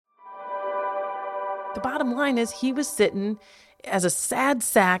The bottom line is he was sitting as a sad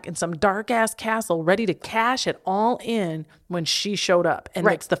sack in some dark-ass castle ready to cash it all in when she showed up. And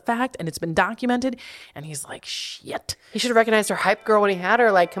it's the fact, and it's been documented, and he's like, shit. He should have recognized her hype girl when he had her.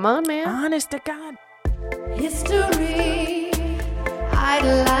 Like, come on, man. Honest to God. History,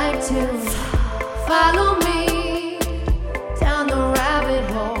 I'd like to follow me down the rabbit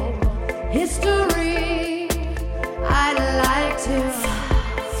hole. History, I'd like to,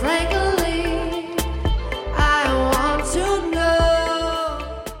 frankly, I want to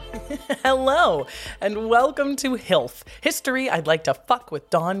know. Hello, and welcome to HILF, History I'd Like to Fuck with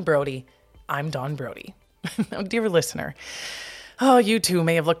Dawn Brody. I'm Dawn Brody. Now, dear listener, you too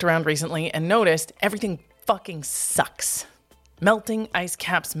may have looked around recently and noticed everything fucking sucks. Melting ice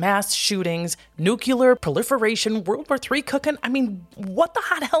caps, mass shootings, nuclear proliferation, World War III cooking. I mean, what the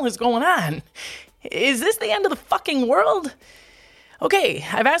hot hell is going on? Is this the end of the fucking world? Okay,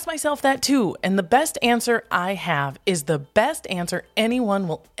 I've asked myself that too, and the best answer I have is the best answer anyone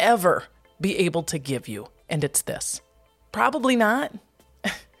will ever be able to give you, and it's this. Probably not.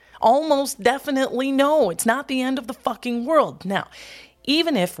 Almost definitely no, it's not the end of the fucking world. Now,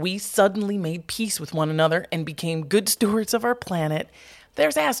 even if we suddenly made peace with one another and became good stewards of our planet,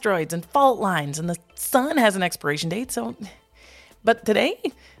 there's asteroids and fault lines, and the sun has an expiration date, so... But today,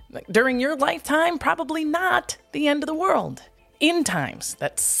 during your lifetime, probably not the end of the world. In times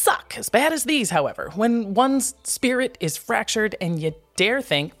that suck as bad as these, however, when one's spirit is fractured and you dare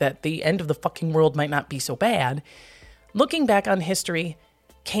think that the end of the fucking world might not be so bad, looking back on history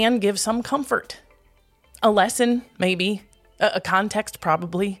can give some comfort. A lesson, maybe. A context,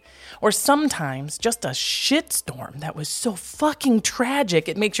 probably. Or sometimes just a shitstorm that was so fucking tragic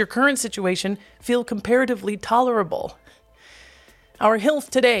it makes your current situation feel comparatively tolerable. Our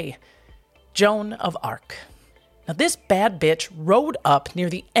HILF today, Joan of Arc. Now, this bad bitch rode up near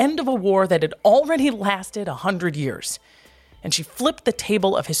the end of a war that had already lasted 100 years. And she flipped the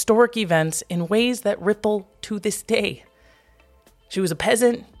table of historic events in ways that ripple to this day. She was a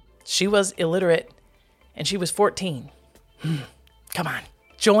peasant, she was illiterate, and she was 14. Come on,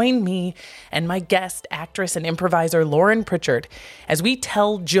 join me and my guest, actress and improviser Lauren Pritchard, as we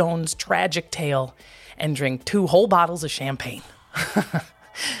tell Joan's tragic tale and drink 2 whole bottles of champagne.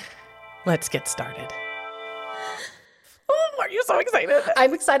 Let's get started. Oh, are you so excited?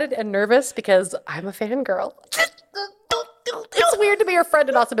 I'm excited and nervous because I'm a fangirl. It's weird to be your friend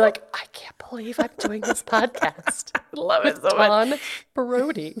and also be like, I can't believe I'm doing this podcast. I love it so much. Dawn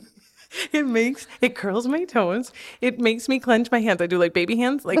Brody. It curls my toes. It makes me clench my hands. I do like baby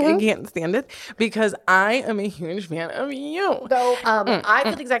hands. Like I can't stand it because I am a huge fan of you. So I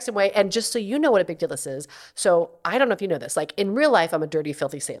feel the exact same way. And just so you know what a big deal this is. So I don't know if you know this. Like in real life, I'm a dirty,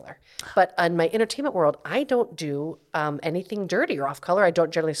 filthy sailor. But in my entertainment world, I don't do anything dirty or off color. I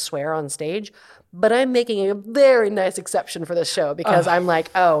don't generally swear on stage. But I'm making a very nice exception for this show because I'm like,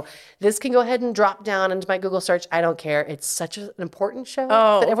 oh, this can go ahead and drop down into my Google search. I don't care. It's such an important show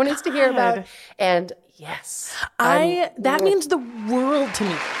that everyone needs to hear about. And yes. That means the world to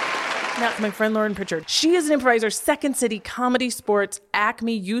me. Now, my friend Lauren Pritchard, she is an improviser, Second City, Comedy Sports,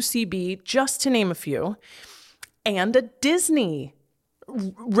 Acme, UCB, just to name a few, and a Disney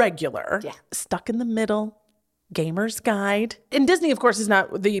regular, stuck in the middle. Gamer's Guide. And Disney, of course, is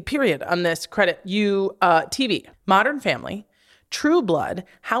not the period on this credit. TV, Modern Family, True Blood,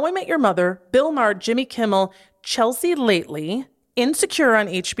 How I Met Your Mother, Bill Maher, Jimmy Kimmel, Chelsea Lately, Insecure on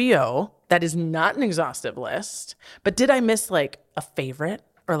HBO. That is not an exhaustive list. But did I miss like a favorite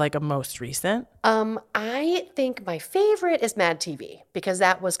or like a most recent? I think my favorite is Mad TV because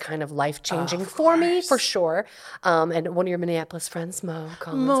that was kind of life-changing for me, for sure. And one of your Minneapolis friends, Mo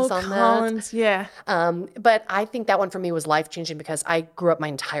Collins, is on that. Yeah. But I think that one for me was life-changing because I grew up my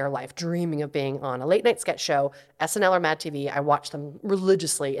entire life dreaming of being on a late-night sketch show, SNL or Mad TV. I watched them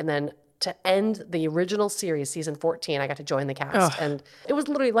religiously, and then to end the original series, season 14, I got to join the cast. And it was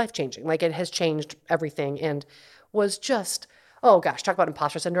literally life-changing. Like, it has changed everything and was just... Oh, gosh, talk about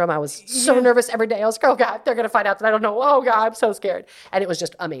imposter syndrome. I was so nervous every day. I was like, oh, God, they're going to find out that I don't know. Oh, God, I'm so scared. And it was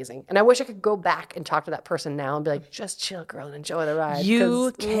just amazing. And I wish I could go back and talk to that person now and be like, just chill, girl, and enjoy the ride.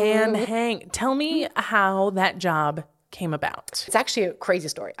 You can hang. Tell me how that job came about. It's actually a crazy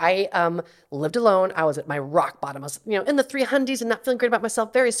story. I lived alone. I was at my rock bottom. I was, in the 300s and not feeling great about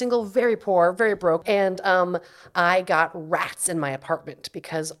myself. Very single, very poor, very broke. And I got rats in my apartment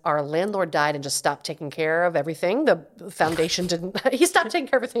because our landlord died and just stopped taking care of everything. The foundation didn't. He stopped taking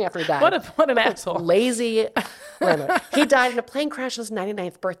care of everything after he died. What an asshole. Lazy landlord. He died in a plane crash on his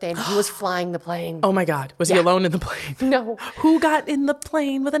 99th birthday, and he was flying the plane. Oh my God. Was he alone in the plane? No. Who got in the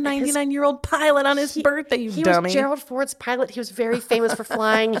plane with a 99-year-old pilot on his birthday, you he dummy? Was Gerald Ford Emirates pilot. He was very famous for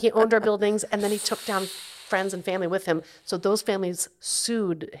flying. He owned our buildings, and then he took down friends and family with him. So those families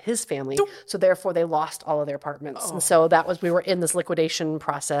sued his family. So therefore they lost all of their apartments. And so we were in this liquidation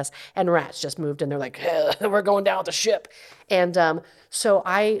process, and rats just moved in. They're like, we're going down with the ship. And so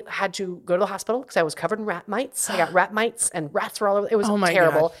I had to go to the hospital because I was covered in rat mites. I got rat mites and rats were all over. It was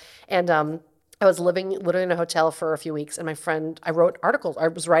terrible. God. And I was living literally in a hotel for a few weeks, and my friend, I wrote articles. I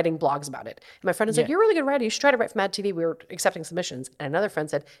was writing blogs about it. And my friend was like, "You're a really good writer. You should try to write for Mad TV." We were accepting submissions. And another friend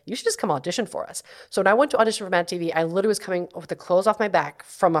said, "You should just come audition for us." So when I went to audition for Mad TV, I literally was coming with the clothes off my back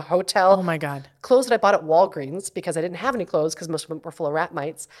from a hotel. Oh my God. Clothes that I bought at Walgreens because I didn't have any clothes because most of them were full of rat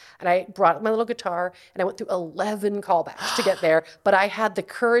mites. And I brought my little guitar, and I went through 11 callbacks to get there. But I had the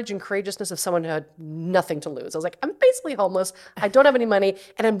courage and courageousness of someone who had nothing to lose. I was like, I'm basically homeless. I don't have any money,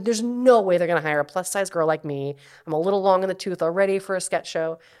 and there's no way they're going to hire a plus-size girl like me. I'm a little long in the tooth already for a sketch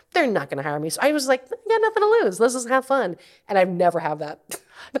show. They're not going to hire me. So I was like, I got nothing to lose. Let's just have fun. And I've never had that.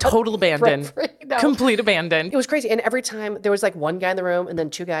 Total abandon. No. Complete abandon. It was crazy. And every time there was like one guy in the room and then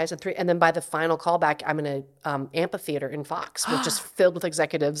two guys and three. And then by the final callback, I'm in a amphitheater in Fox, which is filled with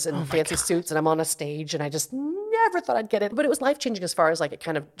executives in fancy suits. And I'm on a stage, and I just never thought I'd get it. But it was life-changing as far as like it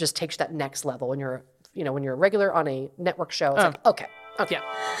kind of just takes that next level when you're, when you're a regular on a network show. It's like, okay. Yeah.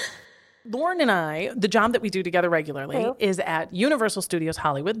 Lauren and I, the job that we do together regularly is at Universal Studios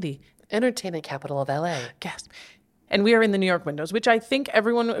Hollywood, the entertainment capital of LA. Gasp. And we are in the New York windows, which I think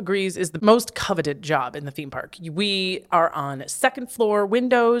everyone agrees is the most coveted job in the theme park. We are on second floor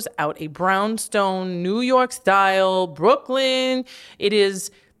windows out a brownstone, New York style, Brooklyn. It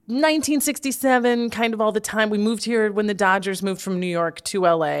is 1967, kind of all the time. We moved here when the Dodgers moved from New York to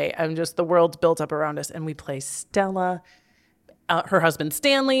LA, and just the world's built up around us. And we play Stella, her husband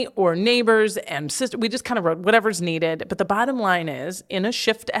Stanley, or neighbors and sister. We just kind of wrote whatever's needed. But the bottom line is, in a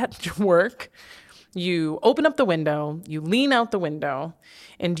shift at work, you open up the window, you lean out the window,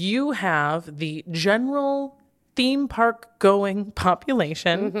 and you have the general theme park going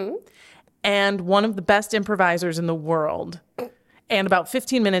population and one of the best improvisers in the world, and about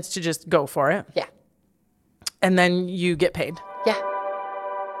 15 minutes to just go for it. Yeah. And then you get paid. Yeah.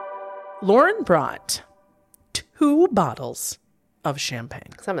 Lauren brought 2 bottles of champagne.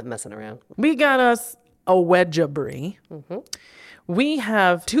 Because I'm not messing around. We got us a wedge of brie. We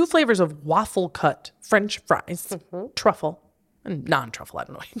have 2 flavors of waffle cut French fries, truffle, and non-truffle, I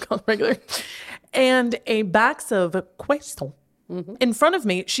don't know what you call it, regular, and a box of croissants. In front of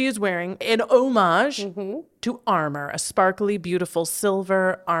me, she is wearing an homage to armor, a sparkly, beautiful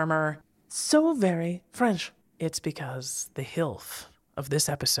silver armor. So very French. It's because the hilf of this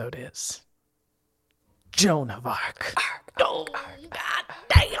episode is Joan of Arc. Oh, God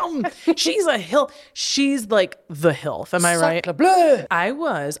damn. She's a hilf. She's like the hilf. Am I right? Sacre bleu. I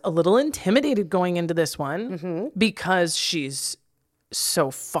was a little intimidated going into this one because she's so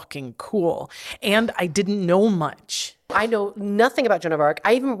fucking cool. And I didn't know much. I know nothing about Joan of Arc.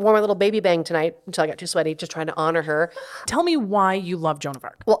 I even wore my little baby bang tonight until I got too sweaty, just trying to honor her. Tell me why you love Joan of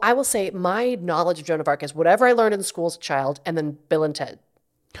Arc. Well, I will say my knowledge of Joan of Arc is whatever I learned in school as a child, and then Bill and Ted.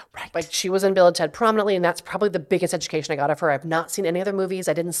 Right. Like, she was in Bill and Ted prominently, and that's probably the biggest education I got of her. I've not seen any other movies.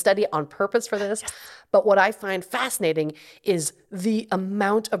 I didn't study on purpose for this. But what I find fascinating is the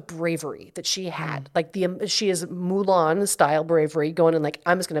amount of bravery that she had. Like, she is Mulan style bravery, going in like,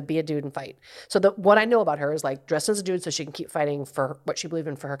 I'm just going to be a dude and fight. So what I know about her is like dressed as a dude so she can keep fighting for what she believed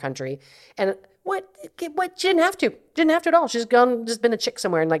in for her country. And what she didn't have to. Didn't have to at all. She's just been a chick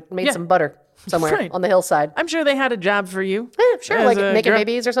somewhere and like made some butter somewhere on the hillside. I'm sure they had a job for you. Yeah, sure, as like a making girl.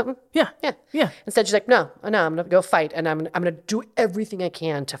 babies or something. Yeah. Instead, she's like, no, I'm gonna go fight, and I'm gonna do everything I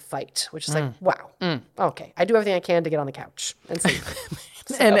can to fight. Which is like, wow, okay, I do everything I can to get on the couch and sleep.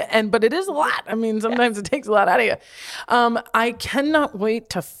 But it is a lot. I mean, sometimes it takes a lot out of you. I cannot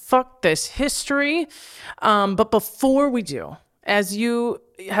wait to fuck this history. But before we do, as you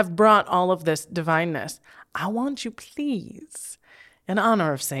have brought all of this divineness, I want you, please, in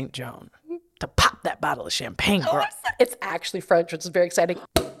honor of St. Joan, to pop that bottle of champagne, girl. It's actually French, which is very exciting.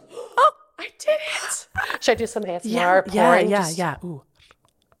 Oh, I did it! Should I do some ASMR? Yeah. Ooh.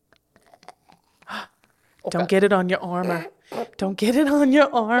 Don't get it on your armor. Don't get it on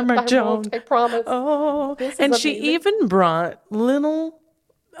your armor, Joan. I promise. Oh, and she even brought little,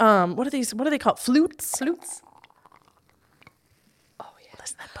 what are these? What are they called? Flutes? Flutes. Oh, yeah.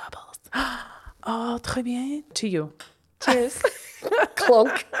 Listen to bubbles. Oh, très bien. To you. Cheers.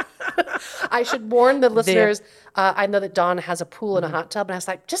 Clunk. I should warn the listeners, I know that Dawn has a pool and a hot tub, and I was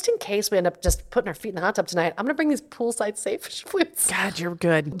like, just in case we end up just putting our feet in the hot tub tonight, I'm going to bring these poolside safe flutes. God, you're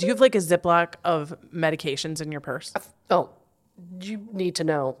good. Do you have like a Ziploc of medications in your purse? Oh, you need to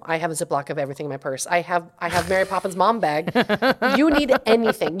know. I have a Ziploc of everything in my purse. I have Mary Poppins' mom bag. You need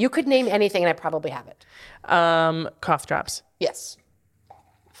anything. You could name anything, and I probably have it. Cough drops. Yes.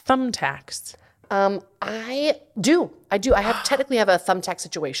 Thumbtacks. I do. I technically have a thumbtack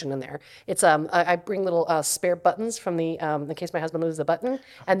situation in there. It's I bring little spare buttons from the in case my husband loses a button,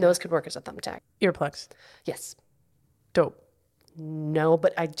 and those could work as a thumbtack. Earplugs. Yes. Dope. No,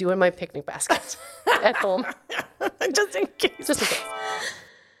 but I do in my picnic basket at home. Just in case. Just in case.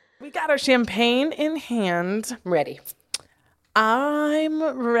 We got our champagne in hand. I'm ready. I'm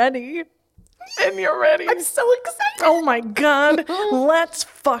ready. And you're ready. I'm so excited. Oh my God. Let's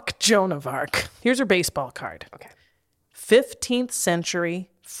fuck Joan of Arc. Here's her baseball card. Okay. 15th century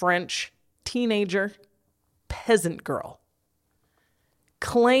French teenager, peasant girl.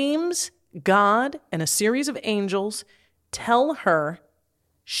 Claims God and a series of angels tell her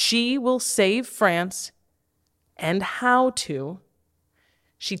she will save France and how to.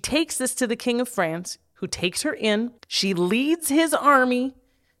 She takes this to the King of France, who takes her in. She leads his army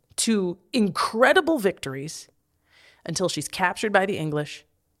to incredible victories until she's captured by the English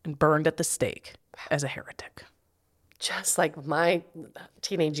and burned at the stake as a heretic. Just like my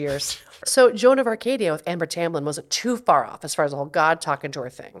teenage years. So Joan of Arcadia with Amber Tamblyn wasn't too far off as far as the whole God talking to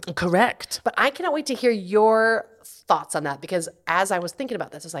her thing. Correct. But I cannot wait to hear your thoughts on that, because as I was thinking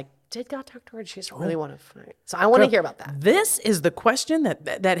about this, I was like, did God talk to her? Did she just really want to fight? So I want to hear about that. This is the question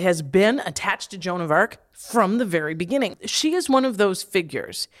that has been attached to Joan of Arc from the very beginning. She is one of those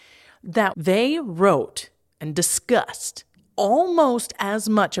figures that they wrote and discussed almost as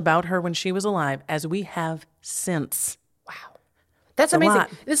much about her when she was alive as we have since. Wow. That's a amazing. lot.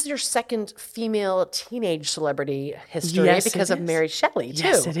 This is your second female teenage celebrity history Yes, it because of is. Mary Shelley, too.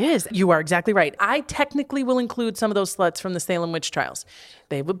 Yes, it is. You are exactly right. I technically will include some of those sluts from the Salem witch trials.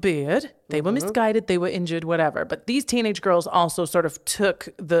 They were bad, they were misguided, they were injured, whatever. But these teenage girls also sort of took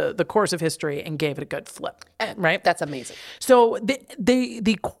the course of history and gave it a good flip, right? That's amazing. So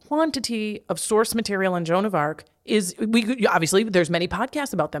the quantity of source material on Joan of Arc is, obviously there's many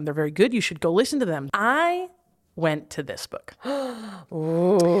podcasts about them. They're very good. You should go listen to them. I went to this book.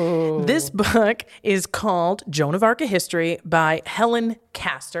 This book is called Joan of Arc: A History by Helen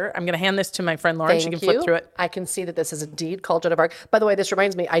Castor. I'm going to hand this to my friend Lauren. She can flip through it. I can see that this is indeed called Joan of Arc. By the way, this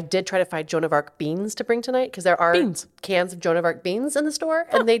reminds me, I did try to find Joan of Arc beans to bring tonight, because there are cans of Joan of Arc beans in the store,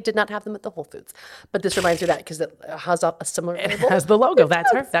 and they did not have them at the Whole Foods. But this reminds me of that, because it has a similar label. Has the logo.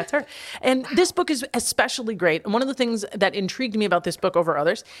 That's her. That's her. And this book is especially great. And one of the things that intrigued me about this book over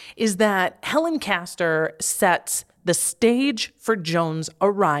others is that Helen Castor sets the stage for Joan's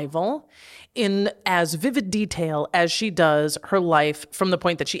arrival in as vivid detail as she does her life from the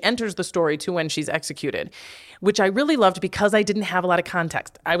point that she enters the story to when she's executed, which I really loved because I didn't have a lot of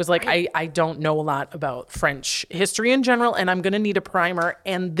context. I was like, I don't know a lot about French history in general, and I'm going to need a primer.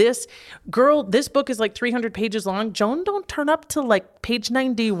 And this book is like 300 pages long. Joan don't turn up to like page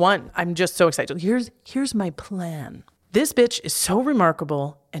 91. I'm just so excited. Here's my plan. This bitch is so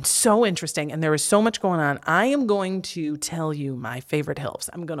remarkable and so interesting, and there is so much going on. I am going to tell you my favorite hills.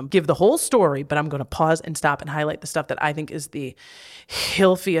 I'm going to give the whole story, but I'm going to pause and stop and highlight the stuff that I think is the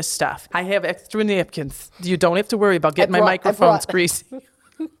hilfiest stuff. I have extra napkins. You don't have to worry about getting my microphones greasy.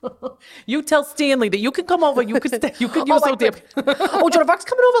 You tell Stanley that you can come over. You could use those napkins. Oh, Joan of Arc's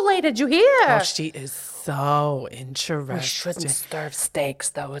coming over late. Did you hear? Oh, she is so interesting. We shouldn't serve steaks,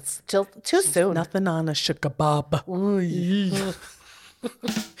 though. It's still too soon. Nothing on a shikabab.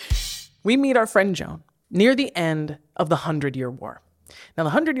 We meet our friend Joan near the end of the 100-Year War. Now,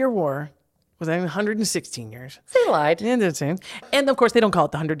 the 100-Year War was 116 years. They lied. And of course, they don't call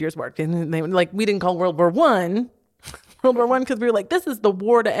it the 100 Years' War. We didn't call World War I World War I because we were like, this is the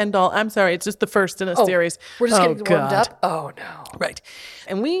war to end all. I'm sorry, it's just the first in a series. We're just getting warmed up? Oh, no. Right.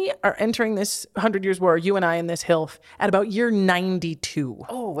 And we are entering this 100 Years' War, you and I in this HILF, at about year 92.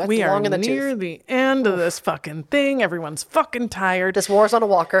 Oh, that's we long are in the near tooth. the end of this fucking thing. Everyone's fucking tired. This war's on a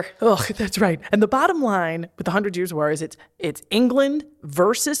walker. Oh, that's right. And the bottom line with the 100 Years' War is it's England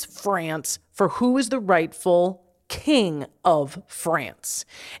versus France for who is the rightful king of France.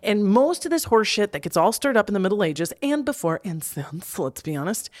 And most of this horseshit that gets all stirred up in the Middle Ages and before and since, let's be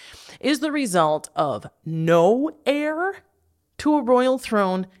honest, is the result of no heir to a royal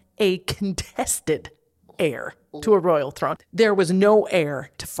throne, a contested heir to a royal throne. There was no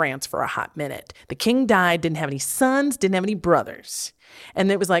heir to France for a hot minute. The king died, didn't have any sons, didn't have any brothers.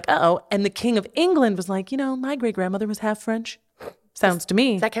 And it was like, uh-oh. And the king of England was like, my great-grandmother was half French. Sounds to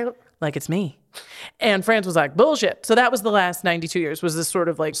me Does that count? like it's me. And France was like, bullshit. So that was the last 92 years, was this sort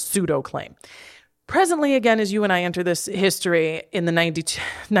of like pseudo claim. Presently, again, as you and I enter this history in the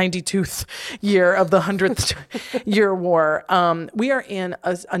 92nd year of the 100th year war, we are in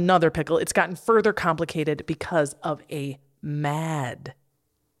another pickle. It's gotten further complicated because of a mad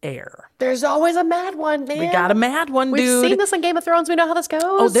heir. There's always a mad one, man. We got a mad one, We've dude. seen this on Game of Thrones. We know how this goes.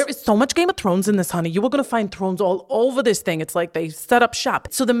 Oh, there is so much Game of Thrones in this, honey. You are going to find thrones all over this thing. It's like they set up shop.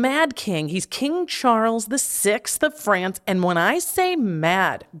 So the Mad King, he's King Charles VI of France. And when I say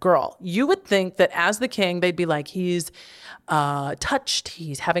mad, girl, you would think that as the king, they'd be like, he's touched.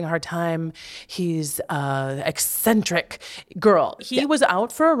 He's having a hard time. He's eccentric. Girl, he was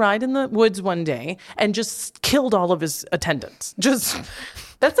out for a ride in the woods one day and just killed all of his attendants. Just...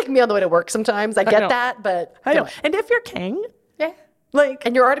 That's like me on the way to work sometimes. I know. get that, but I know. And if you're king, yeah. like...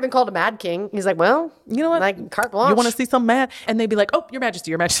 And you're already been called a mad king. He's like, well, you know what? Like carte blanche. You want to see some mad? And they'd be like, oh, your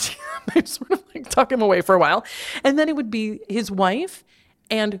majesty, your majesty. They'd sort of like tuck him away for a while. And then it would be his wife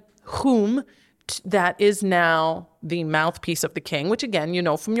and whom that is now the mouthpiece of the king, which again, you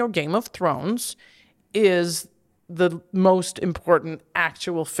know, from your Game of Thrones is the most important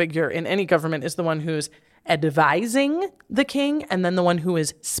actual figure in any government is the one who's advising the king and then the one who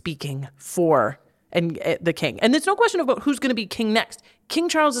is speaking for the king. And there's no question about who's going to be king next. King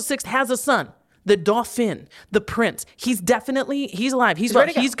Charles VI has a son, the Dauphin, the prince. He's alive. He's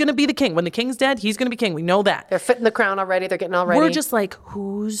going to be the king. When the king's dead, he's going to be king. We know that. They're fitting the crown already. They're getting all ready. We're just like,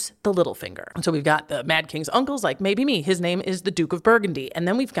 who's the little finger? And so we've got the Mad King's uncles, like maybe me. His name is the Duke of Burgundy. And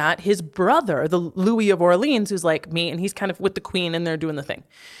then we've got his brother, the Louis of Orleans, who's like me, and he's kind of with the queen and they're doing the thing.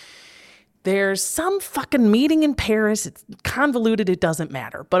 There's some fucking meeting in Paris. It's convoluted. It doesn't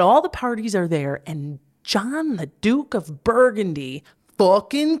matter. But all the parties are there. And John, the Duke of Burgundy,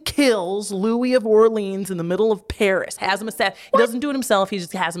 fucking kills Louis of Orleans in the middle of Paris. Has him assassinated. He doesn't do it himself. He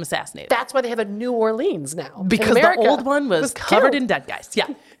just has him assassinated. That's why they have a New Orleans now. Because the old one was covered in dead guys. Yeah.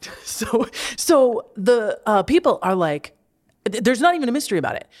 So the people are like, there's not even a mystery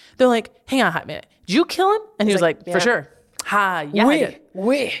about it. They're like, hang on a hot minute. Did you kill him? And he was like, yeah. for sure. Ha, yeah, I did.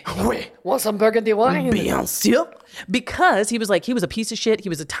 Oui. Want some burgundy wine? Bien sûr. Because he was a piece of shit. He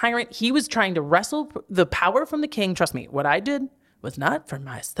was a tyrant. He was trying to wrestle the power from the king. Trust me, what I did was not for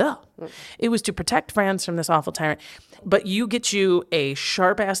myself. It was to protect France from this awful tyrant. But you get you a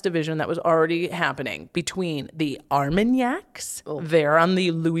sharp-ass division that was already happening between the Armagnacs, they're on the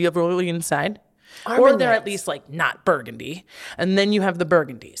Louis of Orleans side, or they're at least like not Burgundy. And then you have the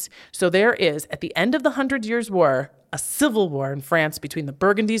Burgundies. So there is, at the end of the 100 Years' War, a civil war in France between the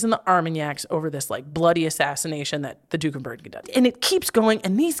Burgundies and the Armagnacs over this like bloody assassination that the Duke of Burgundy did. And it keeps going,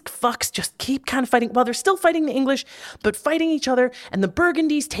 and these fucks just keep kind of fighting. Well, they're still fighting the English, but fighting each other. And the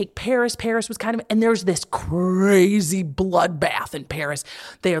Burgundies take Paris. Paris was kind of, and there's this crazy bloodbath in Paris.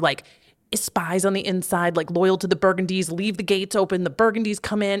 They are like spies on the inside, like loyal to the Burgundies, leave the gates open, the Burgundies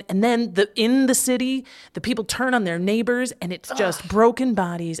come in, and then in the city, the people turn on their neighbors, and it's just broken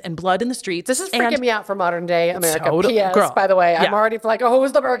bodies and blood in the streets. This is freaking me out for modern day America. P.S. Girl, by the way, yeah. I'm already like, oh,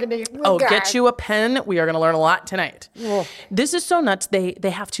 who's the Burgundy? Oh, God. get you a pen. We are going to learn a lot tonight. This is so nuts. They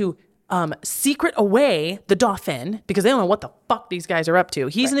have to secret away the Dauphin because they don't know what the fuck these guys are up to.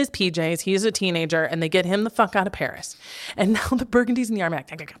 He's in his PJs. He's a teenager, and they get him the fuck out of Paris. And now the Burgundies and the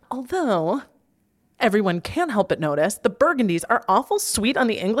Armagnacs. Although everyone can't help but notice the Burgundies are awful sweet on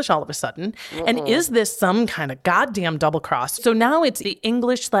the English all of a sudden. And is this some kind of goddamn double cross? So now it's the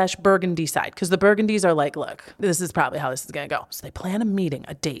English/Burgundy side because the Burgundies are like, look, this is probably how this is going to go. So they plan a meeting,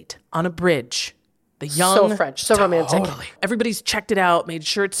 a date on a bridge. The young, so French, so romantic. Totally. Everybody's checked it out, made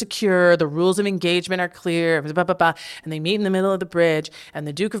sure it's secure. The rules of engagement are clear. Blah, blah, blah, and they meet in the middle of the bridge. And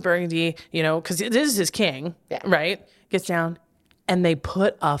the Duke of Burgundy, you know, because this is his king, right? Gets down, and they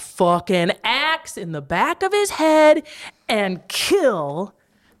put a fucking axe in the back of his head and kill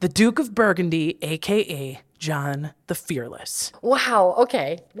the Duke of Burgundy, aka John the Fearless. Wow.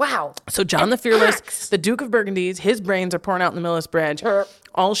 Okay. Wow. So John the Fearless, the Duke of Burgundy's, his brains are pouring out in the middle of this bridge.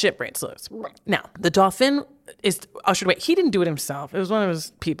 All shit brains loose. Now, the Dauphin is ushered away. He didn't do it himself. It was one of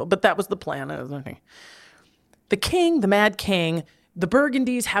his people, but that was the plan. The king, the Mad King, the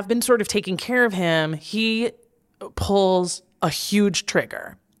Burgundies have been sort of taking care of him. He pulls a huge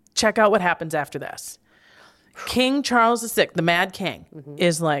trigger. Check out what happens after this. King Charles VI, the Mad King,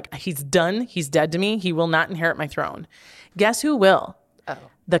 is like, he's done. He's dead to me. He will not inherit my throne. Guess who will?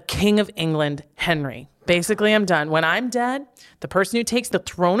 The King of England, Henry. Basically, I'm done. When I'm dead, the person who takes the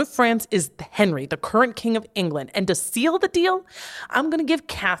throne of France is Henry, the current King of England. And to seal the deal, I'm going to give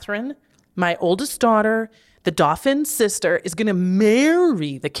Catherine, my oldest daughter, the Dauphin's sister, is going to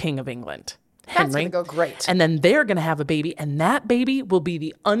marry the King of England. Henry. That's going to go great. And then they're going to have a baby, and that baby will be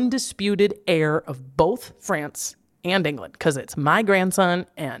the undisputed heir of both France and England because it's my grandson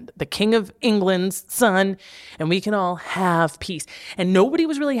and the King of England's son, and we can all have peace. And nobody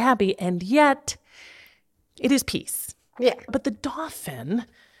was really happy, and yet it is peace. Yeah. But the Dauphin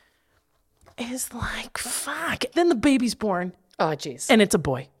is like, fuck. Then the baby's born, Oh, jeez. and it's a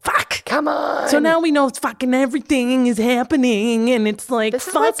boy. Fuck. Come on. So now we know it's fucking everything is happening, and it's like, This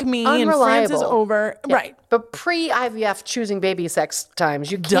is fuck what's me, and France is unreliable. over. Yeah. Right. But pre-IVF choosing baby sex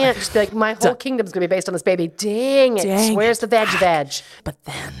times, you can't just be like, my whole kingdom's going to be based on this baby. Dang it. Dang Where's it. the veg? But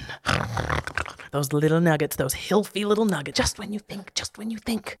then, those little nuggets, those healthy little nuggets, just when you think.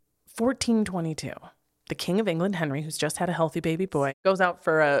 1422. The King of England, Henry, who's just had a healthy baby boy, goes out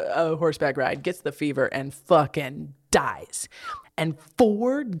for a horseback ride, gets the fever, and fucking dies. And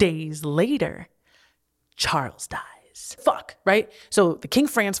 4 days later, Charles dies. Fuck, right? So the King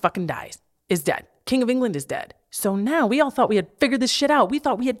of France fucking dies, is dead. King of England is dead. So now we all thought we had figured this shit out. We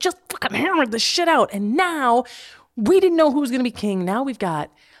thought we had just fucking hammered this shit out. And now we didn't know who was going to be king. Now we've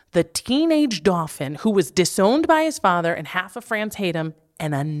got the teenage Dauphin who was disowned by his father and half of France hate him,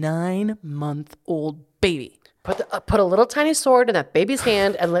 and a 9-month-old baby. Put a little tiny sword in that baby's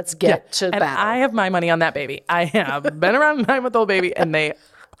hand and let's get to And battle. I have my money on that baby. I have been around a 9-month-old baby, and they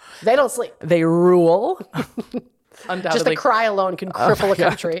They don't sleep. rule. Undoubtedly. Just a cry alone can cripple a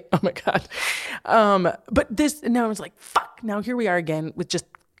country. Oh my God. But this, now it's like, fuck. Now here we are again with just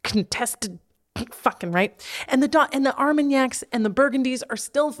contested fucking, right? And the Armagnacs and the Burgundies are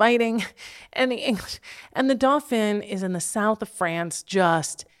still fighting, and the English and the Dauphin is in the south of France,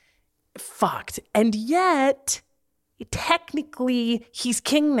 just fucked. And yet, technically, he's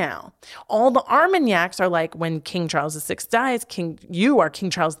king now. All the Armagnacs are like, when King Charles VI dies, you are King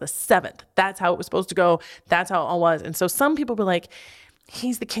Charles VII. That's how it was supposed to go. That's how it all was. And so some people were like,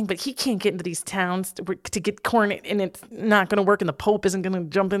 he's the king, but he can't get into these towns to get corn, and it's not going to work, and the Pope isn't going to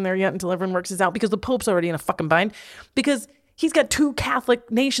jump in there yet until everyone works this out, because the Pope's already in a fucking bind, because he's got 2 Catholic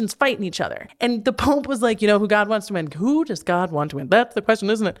nations fighting each other. And the Pope was like, you know, who God wants to win? Who does God want to win? That's the question,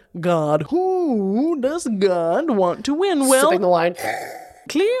 isn't it? God. Who does God want to win? Well, Sipping the wine.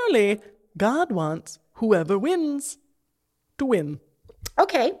 clearly, God wants whoever wins to win.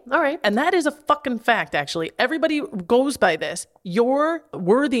 Okay, all right. And that is a fucking fact, actually. Everybody goes by this. Your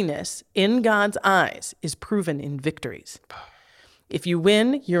worthiness in God's eyes is proven in victories. If you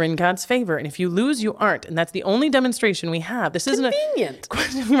win, you're in God's favor. And if you lose, you aren't. And that's the only demonstration we have. This isn't Convenient.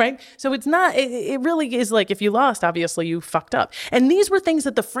 right? So it's not, it really is like, if you lost, obviously you fucked up. And these were things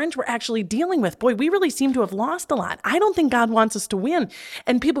that the French were actually dealing with. Boy, we really seem to have lost a lot. I don't think God wants us to win.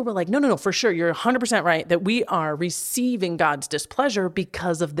 And people were like, no, for sure. You're 100% right that we are receiving God's displeasure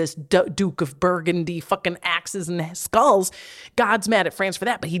because of this Duke of Burgundy fucking axes and skulls. God's mad at France for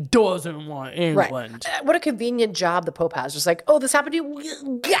that, but he doesn't want England. Right. What a convenient job the Pope has. Just like, oh, this happened to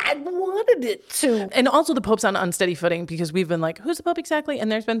you. God wanted it to. And also the Pope's on unsteady footing, because we've been like, who's the Pope exactly?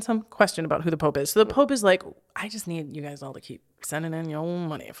 And there's been some question about who the Pope is. So the Pope is like, I just need you guys all to keep sending in your own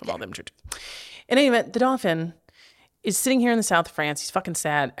money from all them churches. In any event, the Dauphin is sitting here in the south of France. He's fucking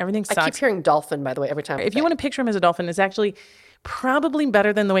sad. Everything sucks. I keep hearing dolphin, by the way, every time. If you want to picture him as a dolphin, it's actually probably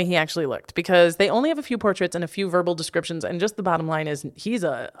better than the way he actually looked, because they only have a few portraits and a few verbal descriptions. And just the bottom line is, he's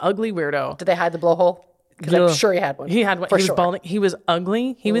a ugly weirdo. Did they hide the blowhole? Because I'm Ugh. sure he had one. He had one. For He was sure. balding. He was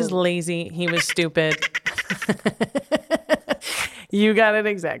ugly. He was lazy. He was stupid. You got it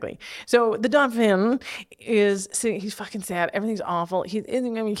exactly. So the Dauphin is sitting, he's fucking sad. Everything's awful. He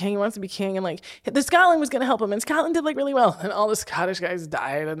isn't gonna be king. He wants to be king, and like the Scotland was gonna help him, and Scotland did like really well, and all the Scottish guys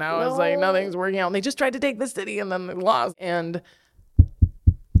died, and now it's like nothing's working out. And they just tried to take the city, and then they lost. And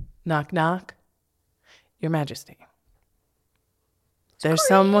knock knock, Your Majesty. There's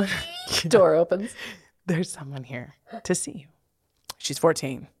someone. Door opens. There's someone here to see you. She's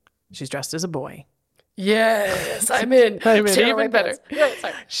 14. She's dressed as a boy. Yes, I'm in. I'm in. Sarah Even White better. Pants. Yeah,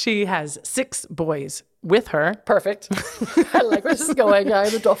 sorry. She has 6 boys with her. Perfect. I like where this is going.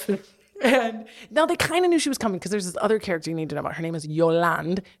 I'm a dolphin. And now they kind of knew she was coming, because there's this other character you need to know about. Her name is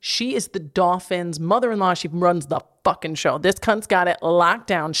Yolande. She is the Dauphin's mother-in-law. She runs the fucking show. This cunt's got it locked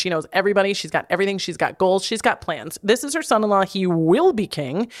down. She knows everybody. She's got everything. She's got goals. She's got plans. This is her son-in-law. He will be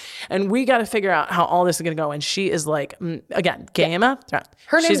king. And we got to figure out how all this is going to go. And she is like, again, game of Thrones.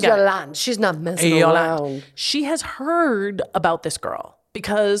 Her She's name's got it. Yolande. She's not messing Yolande. around. She has heard about this girl,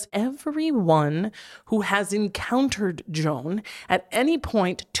 because everyone who has encountered Joan at any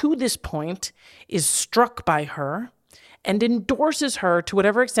point to this point is struck by her and endorses her to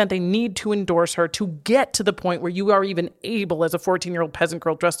whatever extent they need to endorse her to get to the point where you are even able, as a 14-year-old peasant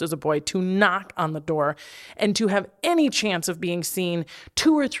girl dressed as a boy, to knock on the door and to have any chance of being seen.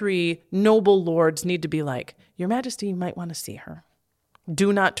 2 or 3 noble lords need to be like, Your Majesty, you might want to see her.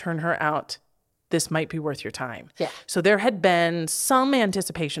 Do not turn her out this might be worth your time. Yeah. So there had been some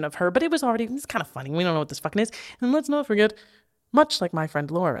anticipation of her, but it's kind of funny. We don't know what this fucking is. And let's not forget, much like my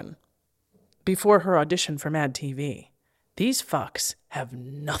friend Lauren, before her audition for Mad TV, these fucks have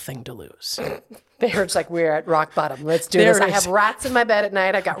nothing to lose. They're just like, we're at rock bottom. Let's do this. I have rats in my bed at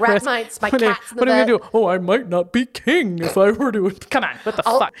night. I got rat mites. My cat's in the bed. What are we going to do? Oh, I might not be king if I were to. Come on. What the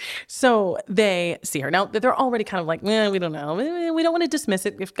fuck? So they see her. Now, they're already kind of like, we don't know. We don't want to dismiss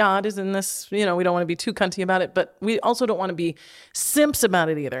it if God is in this. We don't want to be too cunty about it, but we also don't want to be simps about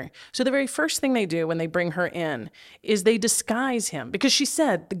it either. So the very first thing they do when they bring her in is they disguise him because she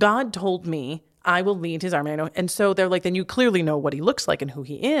said, God told me I will lead his army. I know. And so they're like, then you clearly know what he looks like and who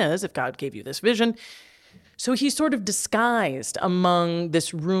he is if God gave you this vision. So he's sort of disguised among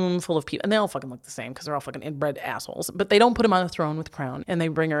this room full of people. And they all fucking look the same because they're all fucking inbred assholes. But they don't put him on a throne with a crown. And they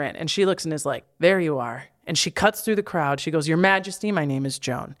bring her in. And she looks and is like, there you are. And she cuts through the crowd. She goes, Your Majesty, my name is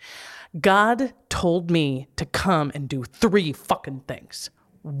Joan. God told me to come and do 3 fucking things.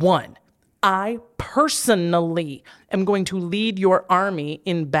 1, I personally am going to lead your army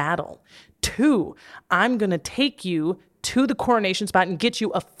in battle. 2, I'm going to take you to the coronation spot and get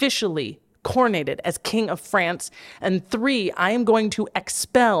you officially coronated as King of France. And 3, I am going to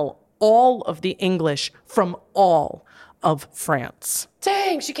expel all of the English from all of France.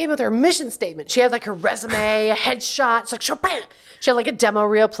 Dang, she came with her mission statement. She had like her resume, a headshot. It's like, she had like a demo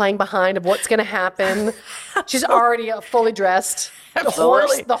reel playing behind of what's going to happen. She's already fully dressed.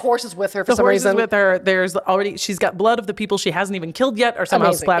 The horse is with her for some reason. The horse is with her. She's got blood of the people she hasn't even killed yet or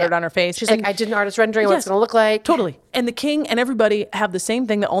somehow splattered on her face. She's like, I did an artist rendering of what it's going to look like. Totally. And the king and everybody have the same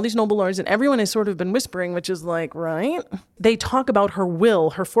thing that all these noble lords and everyone has sort of been whispering, which is like, right? They talk about her will,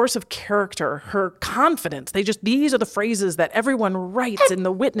 her force of character, her confidence. These are the phrases that everyone writes in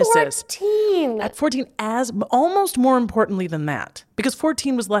the witnesses. 14. At 14, as almost more importantly than that. Because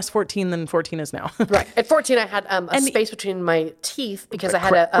 14 was less 14 than 14 is now. Right. At 14, I had a space between my teeth because I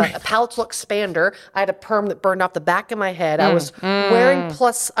had a palatal expander. I had a perm that burned off the back of my head. I was wearing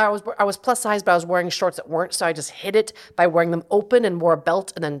I was plus size, but I was wearing shorts that weren't, so I just hid it by wearing them open and wore a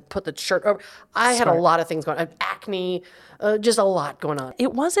belt and then put the shirt over. I had a lot of things going on. Acne, just a lot going on.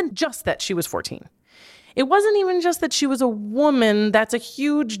 It wasn't just that she was 14. It wasn't even just that she was a woman. That's a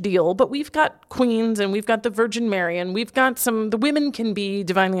huge deal. But we've got queens and we've got the Virgin Mary and we've got the women can be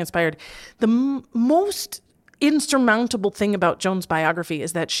divinely inspired. The most insurmountable thing about Joan's biography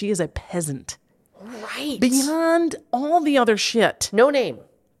is that she is a peasant. Right. Beyond all the other shit. No name.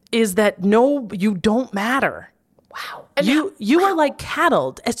 Is that no, you don't matter. Wow. You are like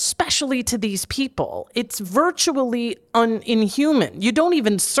cattle, especially to these people. It's virtually inhuman. You don't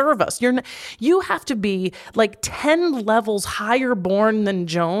even serve us. You have to be like 10 levels higher born than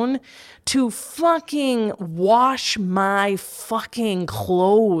Joan to fucking wash my fucking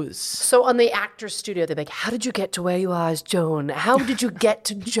clothes. So on the actor's studio, they're like, how did you get to where you are as Joan? How did you get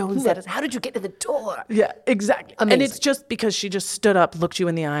to Joan's status? How did you get to the door? Yeah, exactly. Amazing. And it's just because she just stood up, looked you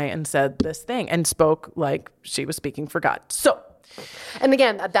in the eye and said this thing and spoke like she was speaking for God. So, and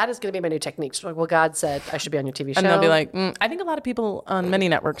again, that is going to be my new technique. So, well, God said I should be on your TV show. And they'll be like, I think a lot of people on many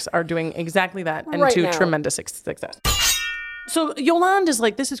networks are doing exactly that and right to now. Tremendous success. So Yolande is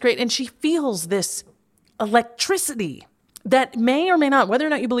like, this is great. And she feels this electricity that may or may not, whether or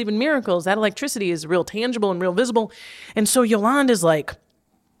not you believe in miracles, that electricity is real tangible and real visible. And so Yolande is like,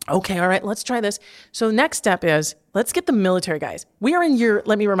 okay, all right, let's try this. So the next step is, let's get the military guys. We are in year,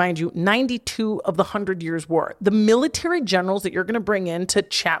 let me remind you, 92 of the 100 Years' War. The military generals that you're going to bring in to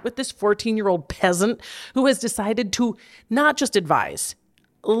chat with this 14-year-old peasant who has decided to not just advise,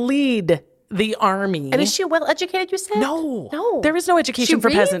 lead the army. And is she well educated, you said? No. There is no education She for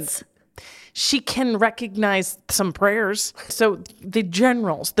reads? peasants. She can recognize some prayers. So the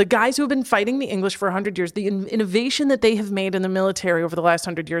generals, the guys who have been fighting the English for 100 years, the innovation that they have made in the military over the last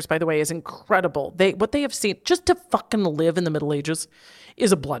 100 years, by the way, is incredible. What they have seen, just to fucking live in the Middle Ages,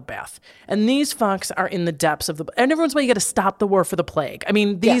 is a bloodbath. And these fucks are in the depths of and everyone's like, you got to stop the war for the plague. I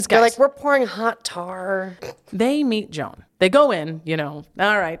mean, these guys. They're like, we're pouring hot tar. They meet Joan. They go in,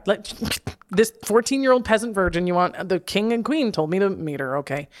 all right, this 14-year-old peasant virgin, the king and queen told me to meet her,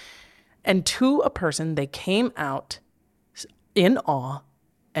 okay. And to a person, they came out in awe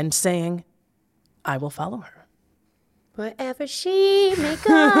and saying, I will follow her. Wherever she may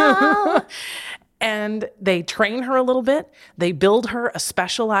go. And they train her a little bit. They build her a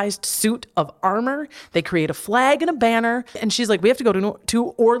specialized suit of armor. They create a flag and a banner. And she's like, we have to go to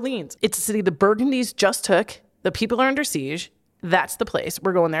Orleans. It's a city the Burgundies just took. The people are under siege. That's the place.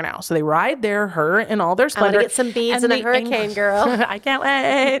 We're going there now. So they ride there, her in all their splendor. I'm going to get some beads and a hurricane, girl. I can't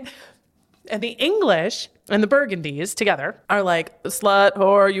wait. And the English and the Burgundies together are like, slut,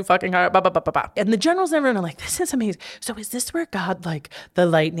 whore, you fucking heart, blah, blah, blah, blah, blah. And the generals and everyone are like, this is amazing. So is this where God, like the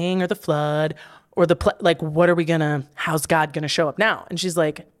lightning or the flood or like, what are we gonna, how's God gonna show up now? And she's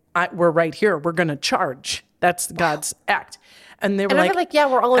like, we're right here. We're gonna charge. That's God's act. And they were like, yeah,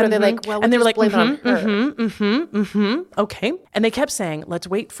 we're all in. They're like, well, and they were like, blame it on her. okay. And they kept saying, let's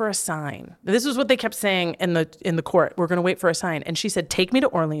wait for a sign. This is what they kept saying in the court. We're going to wait for a sign. And she said, take me to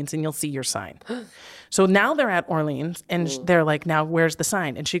Orleans and you'll see your sign. So now they're at Orleans and they're like, now where's the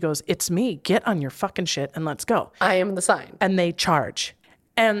sign? And she goes, it's me. Get on your fucking shit and let's go. I am the sign. And they charge.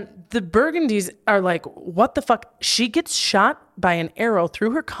 And the Burgundies are like, what the fuck? She gets shot by an arrow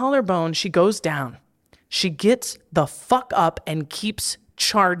through her collarbone. She goes down. She gets the fuck up and keeps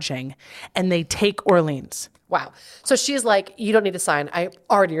charging, and they take Orleans. Wow. So she's like, you don't need a sign. I'm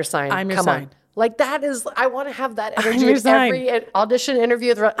already your sign. I'm your Come sign. on. Like that is, I want to have that I'm energy your in sign. every audition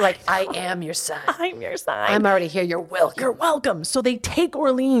interview. Like, I am your sign. I'm your sign. I'm already here. You're welcome. You're welcome. So they take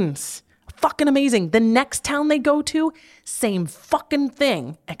Orleans. Fucking amazing. The next town they go to, same fucking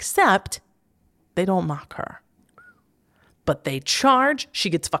thing, except they don't mock her. But they charge. She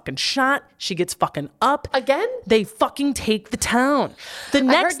gets fucking shot. She gets fucking up. Again? They fucking take the town. The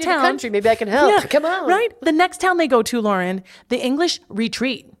next I heard town. country. Maybe I can help. Come on. Right? The next town they go to, Lauren, the English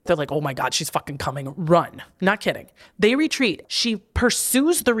retreat. They're like, oh my God, she's fucking coming. Run. Not kidding. They retreat. She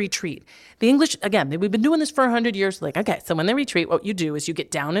pursues the retreat. The English, again, we've been doing this for 100 years. Like, okay, so when they retreat, what you do is you get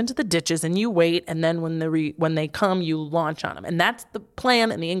down into the ditches and you wait. And then when they come, you launch on them. And that's the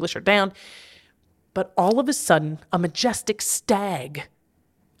plan. And the English are down. But all of a sudden, a majestic stag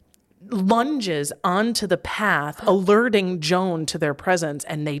lunges onto the path, alerting Joan to their presence,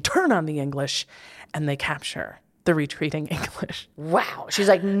 and they turn on the English and they capture the retreating English. Wow. She's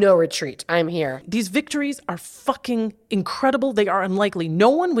like, no retreat. I'm here. These victories are fucking incredible. They are unlikely.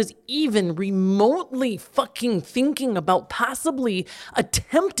 No one was even remotely fucking thinking about possibly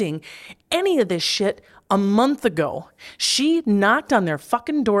attempting any of this shit a month ago. She knocked on their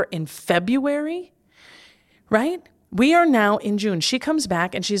fucking door in February. Right? We are now in June. She comes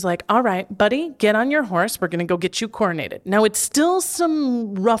back and she's like, all right, buddy, get on your horse. We're going to go get you coronated. Now, it's still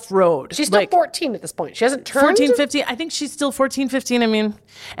some rough road. She's still 14 at this point. She hasn't turned. 14, 15. I think she's still 14, 15. I mean,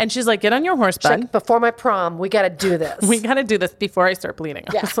 and she's like, get on your horse, bud. Like, before my prom, we got to do this. We got to do this before I start bleeding.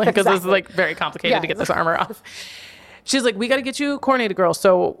 Yeah, Because this is like very complicated to get this armor off. She's like, we got to get you coronated, girl.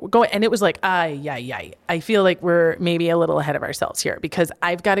 So go. And it was like, I feel like we're maybe a little ahead of ourselves here because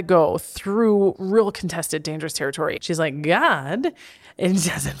I've got to go through real contested, dangerous territory. She's like, God, it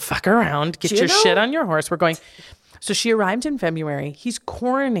doesn't fuck around. Get your shit on your horse. We're going. So she arrived in February. He's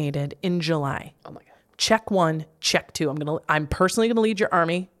coronated in July. Oh my God. Check 1, check 2. I'm personally going to lead your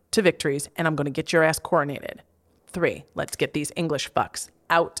army to victories and I'm going to get your ass coronated. 3, let's get these English fucks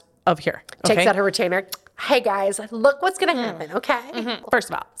out of here. Okay? Takes out her retainer. Hey guys, look what's going to happen, okay?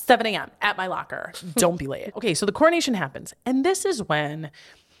 First of all, 7 a.m. at my locker. Don't be late. Okay, so the coronation happens. And this is when,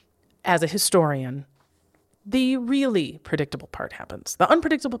 as a historian, the really predictable part happens. The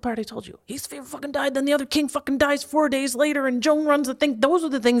unpredictable part, I told you. His favorite fucking died, then the other king fucking dies 4 days later, and Joan runs the thing. Those are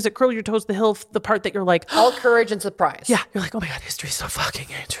the things that curl your toes to the hill, the part that you're like, all courage and surprise. Yeah, you're like, oh my God, history is so fucking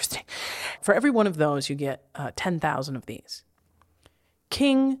interesting. For every one of those, you get 10,000 of these.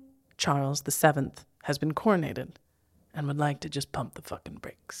 King Charles VII has been coronated and would like to just pump the fucking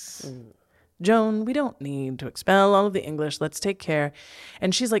brakes. Joan, we don't need to expel all of the English. Let's take care.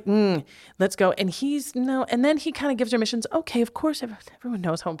 And she's like, let's go. And he's no. And then he kind of gives her missions. Okay, of course, everyone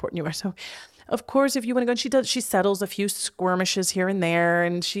knows how important you are. So, of course, if you want to go, and she settles a few skirmishes here and there.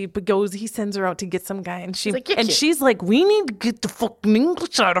 And he sends her out to get some guy. And she's like, we need to get the fucking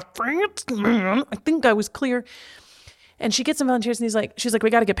English out of France, man. I think I was clear. And she gets some volunteers and she's like,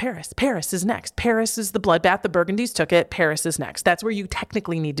 we got to get Paris. Paris is next. Paris is the bloodbath. The Burgundies took it. Paris is next. That's where you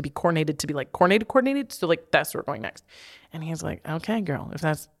technically need to be coronated to be like coordinated. So like, that's where we're going next. And he's like, okay, girl, if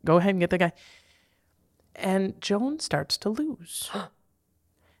that's, go ahead and get the guy. And Joan starts to lose.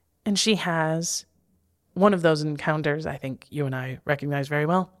 And she has one of those encounters I think you and I recognize very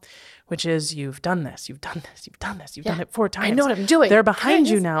well, which is you've done this, you've done this, you've done this, you've done it 4 times. I know what I'm doing. They're behind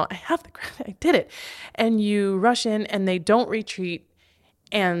you now. I have the credit. I did it. And you rush in and they don't retreat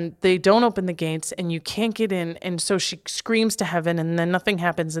and they don't open the gates and you can't get in. And so she screams to heaven and then nothing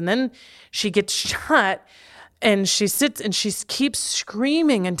happens. And then she gets shot and she sits and she keeps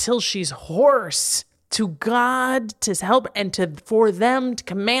screaming until she's hoarse to God to help and for them, to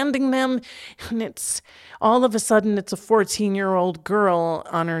commanding them. And it's all of a sudden it's a 14-year-old girl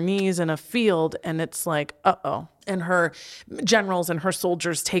on her knees in a field. And it's like, uh-oh. And her generals and her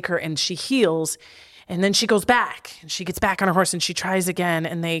soldiers take her and she heals. And then she goes back and she gets back on her horse and she tries again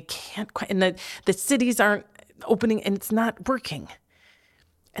and they can't quite, and the cities aren't opening and it's not working.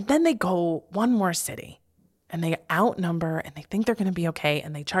 And then they go one more city and they outnumber and they think they're going to be okay.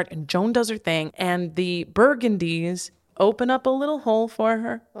 And they charge and Joan does her thing and the Burgundies open up a little hole for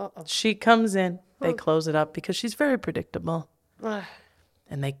her. Uh-oh. She comes in, they close it up because she's very predictable.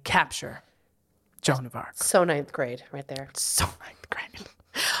 And they capture Joan of Arc. So 9th grade right there. So 9th grade.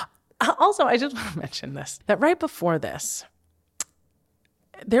 Also, I just want to mention this, that right before this,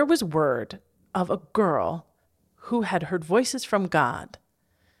 there was word of a girl who had heard voices from God.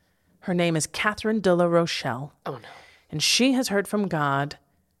 Her name is Catherine de la Rochelle. Oh, no. And she has heard from God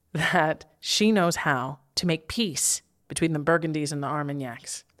that she knows how to make peace between the Burgundies and the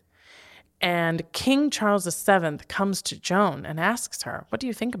Armagnacs. And King Charles VII comes to Joan and asks her, what do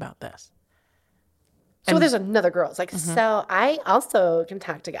you think about this? So there's another girl. It's like, so I also can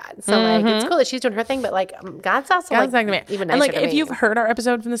talk to God. So like, it's cool that she's doing her thing, but like, God's also God's like like even and nicer like, to if me. you've heard our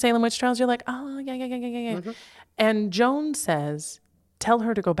episode from the Salem Witch Trials, you're like, oh, yeah. And Joan says, tell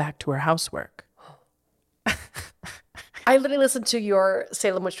her to go back to her housework. I literally listened to your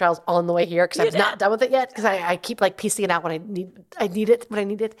Salem Witch Trials on the way here because I was not done with it yet because I keep like piecing it out when I need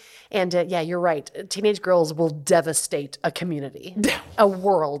it. And yeah, you're right. Teenage girls will devastate a community, a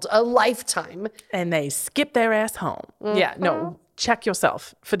world, a lifetime. And they skip their ass home. Yeah, no, check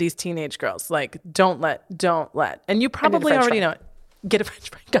yourself for these teenage girls. Like, don't let. And you probably already know it. Get a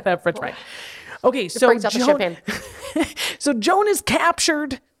French fry. Gotta have French fry. Okay, so brings out the champagne. So Joan is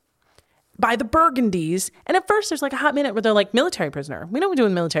captured by the Burgundies. And at first there's like a hot minute where they're like, military prisoner. We know what we do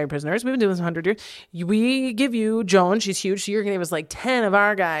with military prisoners. We've been doing this 100 years. We give you Joan. She's huge. So you're going to give us like 10 of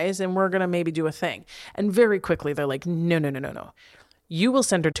our guys and we're going to maybe do a thing. And very quickly they're like, no. You will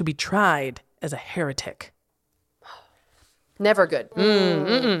send her to be tried as a heretic. Never good.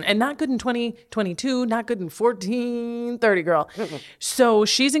 And not good in 2022, not good in 1430, girl. So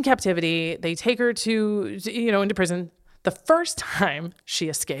she's in captivity. They take her to, into prison. The first time she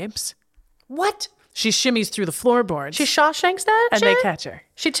escapes, What? she shimmies through the floorboards. She Shawshanks that and shit? they catch her.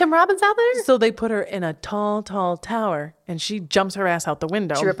 She Tim Robbins out there? So they put her in a tall tower and she jumps her ass out the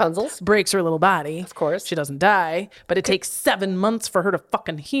window. She Rapunzel's? Breaks her little body. Of course. She doesn't die, but it takes 7 months for her to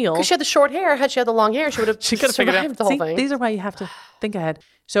fucking heal. Because she had the short hair. Had she had the long hair, she would have She could have figured it out. survived the whole See, thing. these are why you have to think ahead.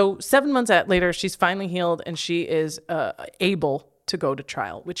 So 7 months later, she's finally healed and she is able to go to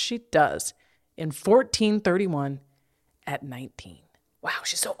trial, which she does in 1431 at 19. Wow,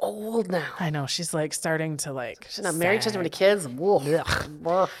 she's so old now. I know. She's like starting to like. She's not married. She doesn't have any kids.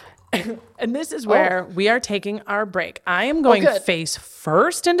 Ugh. And this is where we are taking our break. I am going good. face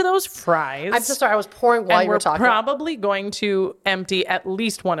first into those fries. I'm so sorry. I was pouring while and you were we're talking. probably going to empty at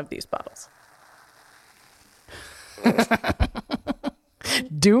least one of these bottles.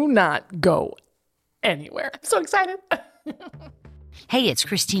 Do not go anywhere. I'm so excited. Hey, it's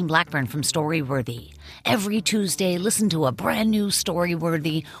Christine Blackburn from Storyworthy. Every Tuesday, listen to a brand new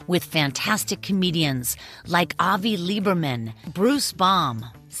Storyworthy with fantastic comedians like Avi Lieberman, Bruce Baum,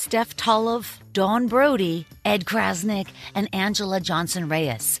 Steph Tolov, Dawn Brody, Ed Krasnick, and Angela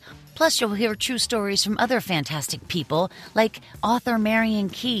Johnson-Reyes. Plus, you'll hear true stories from other fantastic people like author Marion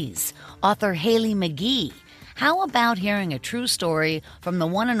Keyes, author Haley McGee. How about hearing a true story from the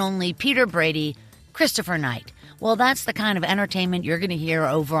one and only Peter Brady, Christopher Knight? Well, that's the kind of entertainment you're going to hear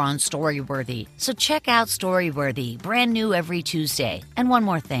over on Storyworthy. So check out Storyworthy, brand new every Tuesday. And one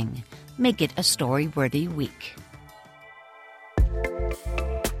more thing, make it a Storyworthy week.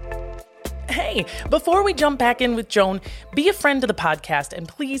 Hey, before we jump back in with Joan, be a friend to the podcast and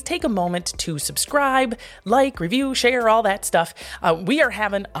please take a moment to subscribe, like, review, share, all that stuff. We are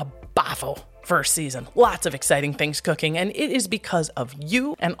having a baffle first season. Lots of exciting things cooking, and it is because of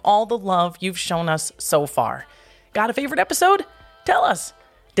you and all the love you've shown us so far. Got a favorite episode? Tell us.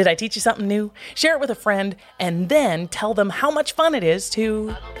 Did I teach you something new? Share it with a friend, and then tell them how much fun it is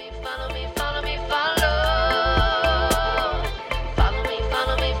to... Follow me, follow me, follow me, follow. Follow me,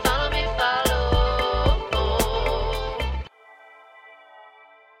 follow me, follow me, follow.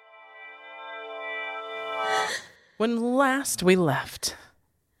 When last we left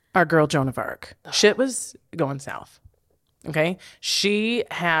our girl Joan of Arc, shit was going south. Okay? She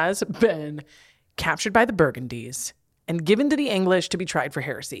has been captured by the Burgundies and given to the English to be tried for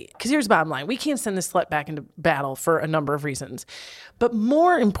heresy. Because here's the bottom line. We can't send this slut back into battle for a number of reasons. But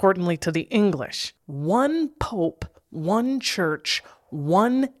more importantly to the English, one pope, one church,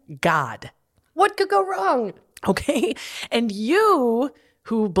 one God. What could go wrong? Okay? And you,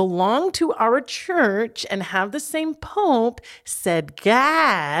 who belong to our church and have the same pope, said,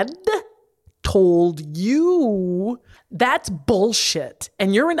 God, told you that's bullshit.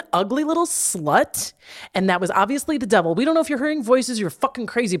 And you're an ugly little slut. And that was obviously the devil. We don't know if you're hearing voices, you're fucking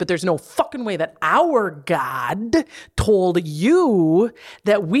crazy, but there's no fucking way that our God told you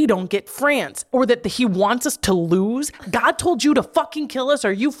that we don't get France or that he wants us to lose. God told you to fucking kill us.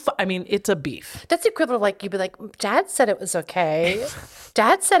 Are you, I mean, it's a beef. That's the equivalent of like, you'd be like, Dad said it was okay.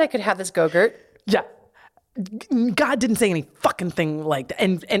 Dad said I could have this Go-Gurt. Yeah. God didn't say any fucking thing like that.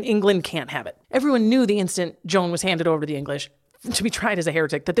 And England can't have it. Everyone knew the instant Joan was handed over to the English to be tried as a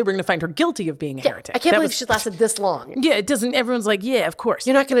heretic that they were going to find her guilty of being a heretic. I can't believe she lasted this long. Yeah, it doesn't. Everyone's like, yeah, of course.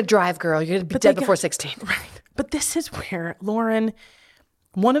 You're not going to drive, girl. You're going to be dead before 16. Right. But this is where, Lauren,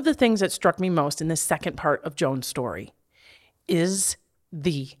 one of the things that struck me most in this second part of Joan's story is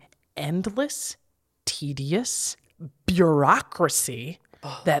the endless, tedious bureaucracy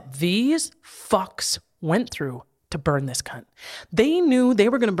that these fucks went through to burn this cunt. They knew they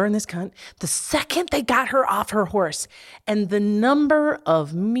were going to burn this cunt the second they got her off her horse. And the number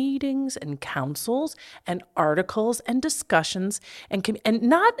of meetings and councils and articles and discussions and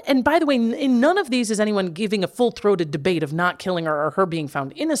by the way, in none of these is anyone giving a full-throated debate of not killing her or her being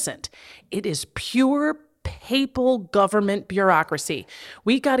found innocent. It is pure papal government bureaucracy.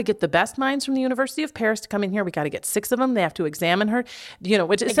 We got to get the best minds from the University of Paris to come in here. We got to get 6 of them. They have to examine her,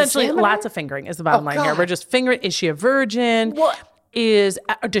 which essentially lots of fingering is the bottom line here. We're just fingering. Is she a virgin? What?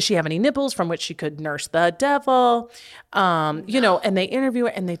 Does she have any nipples from which she could nurse the devil? And they interview her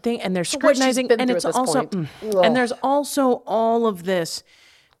and they think, and they're scrutinizing, and it's also, and there's also all of this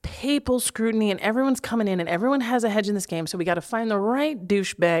papal scrutiny, and everyone's coming in and everyone has a hedge in this game. So we got to find the right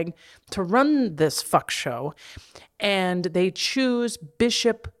douchebag to run this fuck show. And they choose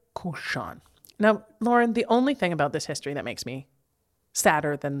Bishop Cauchon. Now, Lauren, the only thing about this history that makes me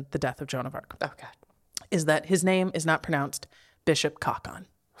sadder than the death of Joan of Arc is that his name is not pronounced Bishop Cauchon.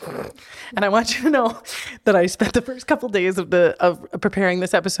 And I want you to know that I spent the first couple days of preparing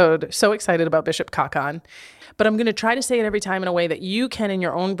this episode so excited about Bishop Cauchon. But I'm going to try to say it every time in a way that you can in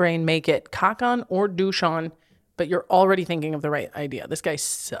your own brain make it Cauchon or Duchon, but you're already thinking of the right idea. This guy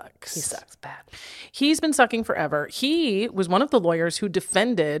sucks. He sucks bad. He's been sucking forever. He was one of the lawyers who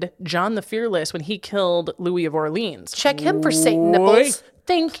defended John the Fearless when he killed Louis of Orleans. Check him for Satan nipples.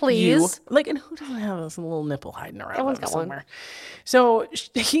 Thank please. And who doesn't have this little nipple hiding around Everyone's got somewhere? one. So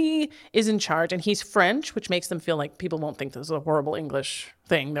he is in charge, and he's French, which makes them feel like people won't think this is a horrible English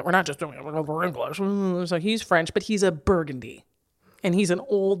thing, that we're not just doing it over English. So he's French, but he's a Burgundy. And he's an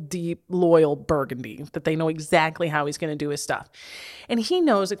old, deep, loyal Burgundy that they know exactly how he's going to do his stuff. And he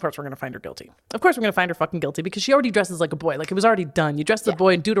knows, of course, we're going to find her guilty. Of course, we're going to find her fucking guilty because she already dresses like a boy. Like, it was already done. You dress as a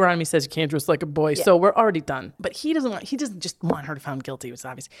boy, and Deuteronomy says you can't dress like a boy. Yeah. So we're already done. But he doesn't just want her to be found guilty. It's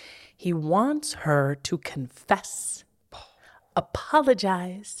obvious. He wants her to confess,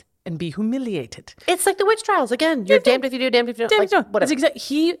 apologize, and be humiliated. It's like the witch trials. Again, you're damned if you do, damned if you don't. Whatever.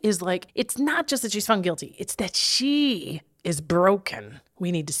 He is like, it's not just that she's found guilty. It's that she is broken.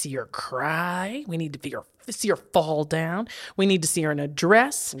 We need to see her cry. We need to see her fall down. We need to see her in a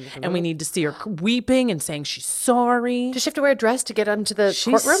dress. And we need to see her weeping and saying she's sorry. Does she have to wear a dress to get into the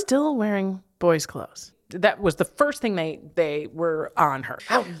courtroom? She's still wearing boys' clothes. That was the first thing they were on her.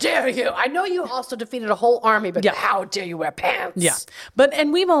 How dare you? I know you also defeated a whole army, but how dare you wear pants? Yeah.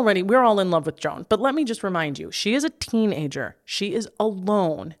 We're all in love with Joan. But let me just remind you, she is a teenager. She is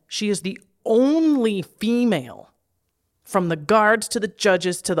alone. She is the only female, from the guards to the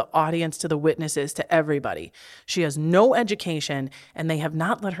judges to the audience to the witnesses to everybody. She has no education, and they have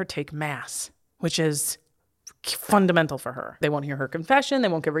not let her take mass, which is fundamental for her. They won't hear her confession. They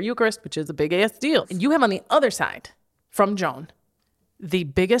won't give her Eucharist, which is a big ass deal. And you have on the other side, from Joan, the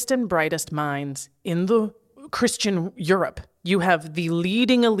biggest and brightest minds in the Christian Europe. You have the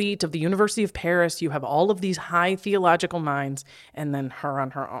leading elite of the University of Paris. You have all of these high theological minds, and then her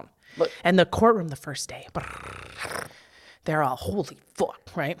on her own. And the courtroom the first day, they're all, holy fuck,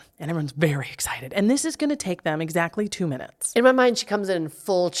 right? And everyone's very excited. And this is going to take them exactly 2 minutes. In my mind, she comes in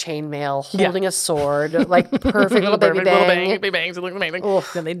full chainmail, holding a sword, like perfect little baby bang. Baby bangs, it looks amazing.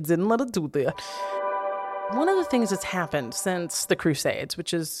 And they didn't let it do that. One of the things that's happened since the Crusades,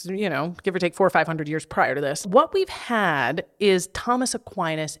 which is, give or take 400 or 500 years prior to this, what we've had is Thomas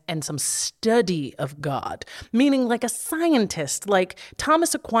Aquinas and some study of God, meaning like a scientist. Like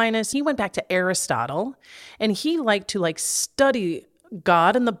Thomas Aquinas, he went back to Aristotle, and he liked to study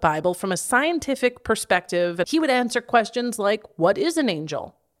God and the Bible from a scientific perspective. He would answer questions like, what is an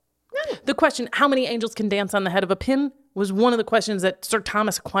angel? The question, how many angels can dance on the head of a pin? was one of the questions that Sir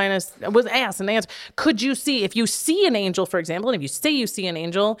Thomas Aquinas was asked and answered. Could you see, if you see an angel, for example, and if you say you see an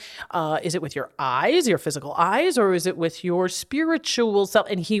angel, is it with your eyes, your physical eyes, or is it with your spiritual self?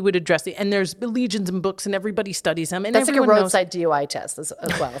 And he would address it. And there's legions and books, and everybody studies them. And That's like a everyone knows. roadside DUI test as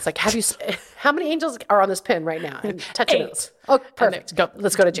well. It's like, how many angels are on this pin right now? And touch your nose. Oh, perfect.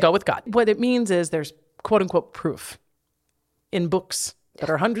 Let's go to jail. Go with God. What it means is there's quote unquote proof in books that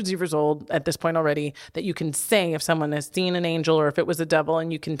are hundreds of years old at this point already that you can say if someone has seen an angel or if it was a devil,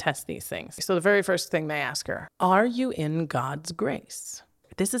 and you can test these things. So the very first thing they ask her, are you in God's grace?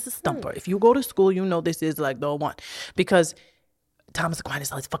 This is a stumper. If you go to school, you know this is like the one. Because Thomas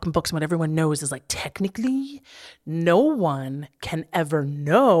Aquinas, all these fucking books, and what everyone knows is like, technically, no one can ever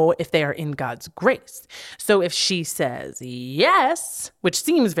know if they are in God's grace. So if she says yes, which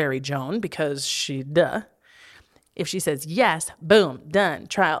seems very Joan because if she says yes, boom, done,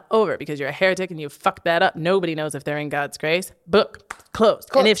 trial over, because you're a heretic and you fucked that up. Nobody knows if they're in God's grace. Book closed.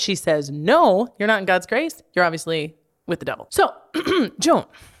 And if she says no, you're not in God's grace, you're obviously with the devil. So, Joan,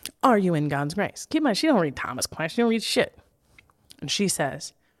 are you in God's grace? Keep in mind, she don't read Thomas Aquinas. She don't read shit. And she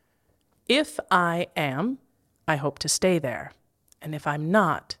says, if I am, I hope to stay there. And if I'm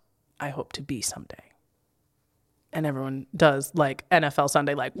not, I hope to be someday. And everyone does like NFL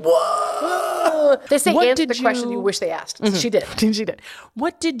Sunday, like, whoa! They say What answer did the question you wish they asked. She did. She did.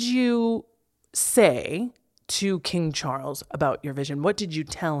 What did you say to King Charles about your vision? What did you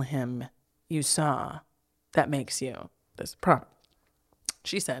tell him you saw that makes you this prophet?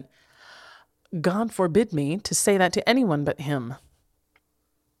 She said, God forbid me to say that to anyone but him.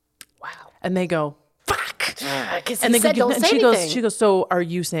 Wow. And they go, fuck. Because And he said, don't say anything. she goes, so are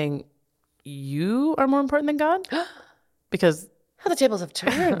you saying you are more important than God? Because How the tables have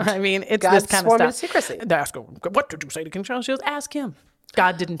turned. I mean, it's God's this kind sworn of to stuff. secrecy. They ask her, what did you say to King Charles? She goes, ask him.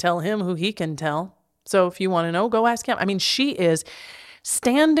 God didn't tell him who he can tell. So if you want to know, go ask him. I mean, she is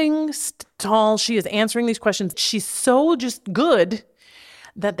standing tall. She is answering these questions. She's so just good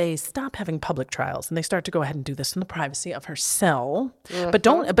that they stop having public trials and they start to go ahead and do this in the privacy of her cell. But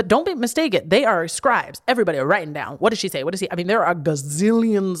don't be mistaken. They are scribes. Everybody are writing down. What does she say? What does he? I mean, there are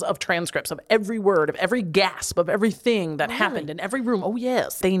gazillions of transcripts of every word, of every gasp, of everything that happened in every room. Oh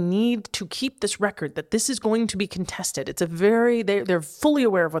yes, they need to keep this record that this is going to be contested. It's a very they're fully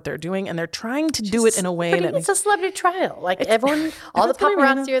aware of what they're doing, and they're trying to do it in a way that It's a celebrity trial. Like everyone, all the that's what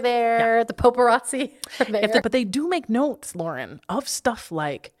I mean. paparazzi are there. The paparazzi are there. But they do make notes, Lauren, of stuff like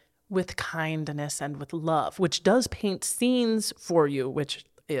with kindness and with love, which does paint scenes for you, which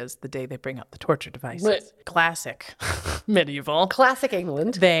is the day they bring out the torture devices. Classic medieval. Classic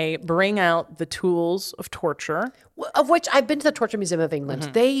England. They bring out the tools of torture. Of which I've been to the Torture Museum of England.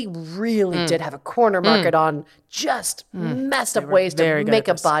 Mm-hmm. They really did have a corner market on just messed up ways to very good make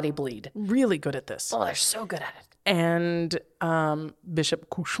at a this. body bleed. Really good at this. Oh, they're so good at it. And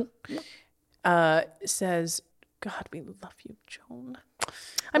Bishop Cushel says, God, we love you, Joan.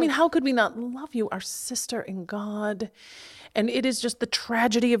 I mean, how could we not love you, our sister in God? And it is just the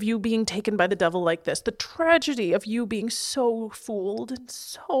tragedy of you being taken by the devil like this. The tragedy of you being so fooled and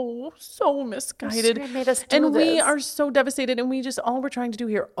so misguided. Spirit made us do and we this. are so devastated. And we just, all we're trying to do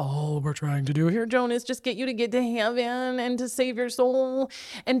here, Joan, is just get you to get to heaven and to save your soul.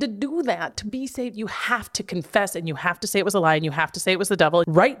 And to do that, to be saved, you have to confess, and you have to say it was a lie, and you have to say it was the devil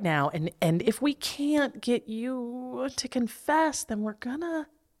right now. And if we can't get you to confess, then we're gonna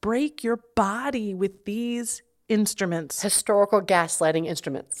break your body with these instruments. Historical gaslighting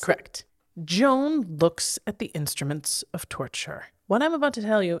instruments. Correct. Joan looks at the instruments of torture. What I'm about to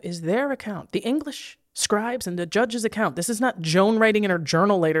tell you is their account, the English scribes and the judge's account. This is not Joan writing in her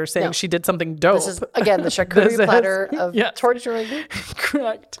journal later saying she did something dope. This is, again, the charcuterie platter of Yes. torturing.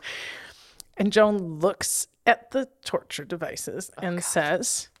 Correct. And Joan looks at the torture devices and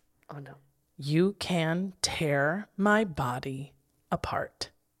says, Oh, no. you can tear my body apart.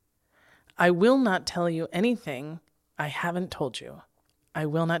 I will not tell you anything I haven't told you. I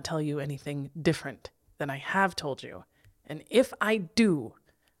will not tell you anything different than I have told you. And if I do,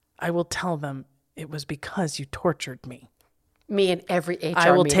 I will tell them it was because you tortured me. Me and every HR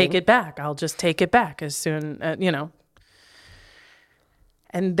I will meeting. take it back. I'll just take it back as soon,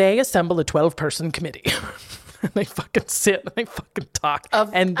 And they assemble a 12-person committee. And they fucking sit and they fucking talk.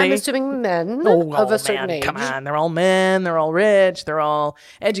 And I'm assuming men Oh, of oh, a certain man, age. come on. They're all men. They're all rich. They're all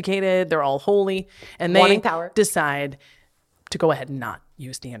educated. They're all holy. And they Wanting power. decide to go ahead and not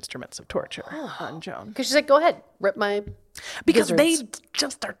use the instruments of torture on Joan. Because she's like, go ahead, rip my Because gizzards. they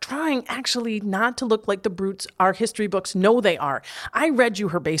just are trying actually not to look like the brutes our history books know they are. I read you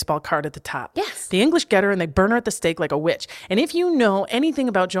her baseball card at the top. Yes. The English get her and they burn her at the stake like a witch. And if you know anything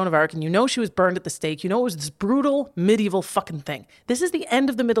about Joan of Arc and you know she was burned at the stake, you know it was this brutal medieval fucking thing. This is the end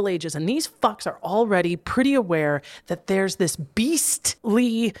of the Middle Ages and these fucks are already pretty aware that there's this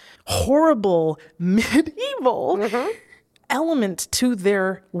beastly, horrible, medieval element to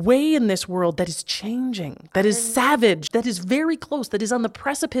their way in this world that is changing, that is savage, that is very close, that is on the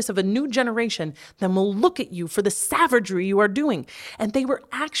precipice of a new generation that will look at you for the savagery you are doing. And they were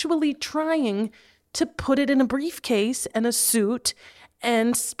actually trying to put it in a briefcase and a suit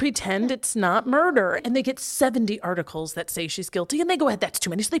and pretend it's not murder. And they get 70 articles that say she's guilty and they go ahead, that's too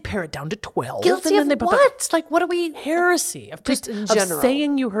many. So they pare it down to 12. Guilty and then of they what? Like, what are we... heresy of Just in of general.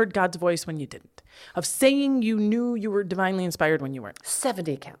 saying you heard God's voice when you didn't, of saying you knew you were divinely inspired when you weren't.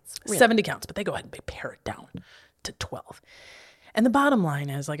 70 counts. Really. 70 counts, but they go ahead and they pare it down to 12. And the bottom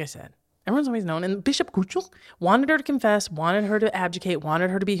line is, like I said, everyone's always known, and Bishop Kuchel wanted her to confess, wanted her to abdicate, wanted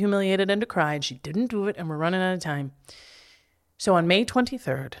her to be humiliated and to cry, and she didn't do it, and we're running out of time. So on May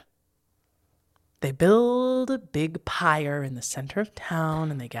 23rd, they build a big pyre in the center of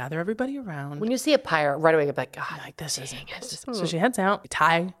town and they gather everybody around. When you see a pyre, right away you're like, God, Like, this isn't. So she heads out,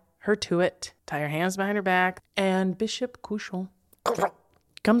 tie her to it, tie her hands behind her back, and Bishop Kuchel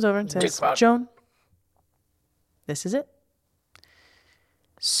comes over and says, Joan, this is it.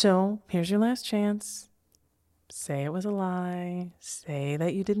 So here's your last chance. Say it was a lie. Say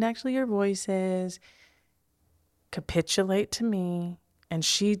that you didn't actually hear voices. Capitulate to me. And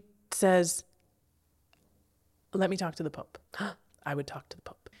she says, let me talk to the Pope. I would talk to the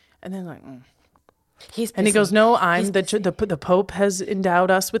Pope. And then like, He's and he busy. goes, no, I'm He's the Pope has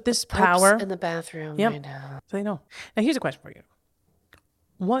endowed us with this Pope's power. in the bathroom Yep. right now. So they know. Now here's a question for you.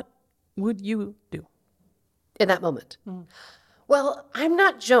 What would you do? In that moment. Well, I'm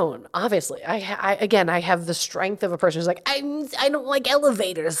not Joan, obviously. I have the strength of a person who's like, I don't like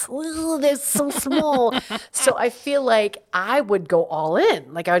elevators. Ooh, they're so small. So I feel like I would go all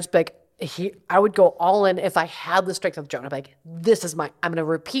in. Like I would just be like, I would go all in if I had the strength of Joan. I'd be like, I'm going to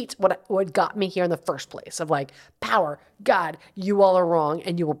repeat what got me here in the first place of like, power, God, you all are wrong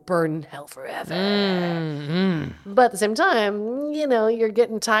and you will burn in hell forever. But at the same time, you're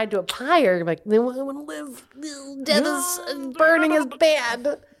getting tied to a pyre. You're like, I want to live. Death is, burning is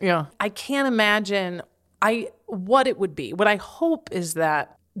bad. Yeah. I can't imagine what it would be. What I hope is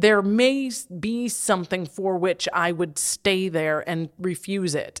that there may be something for which I would stay there and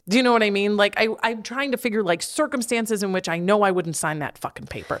refuse it. Do you know what I mean? Like, I'm trying to figure, like, circumstances in which I know I wouldn't sign that fucking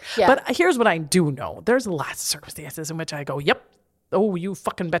paper. Yeah. But here's what I do know. There's lots of circumstances in which I go, yep. Oh, you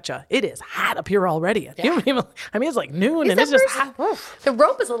fucking betcha. It is hot up here already. You know, I mean, it's like noon and it's just hot. The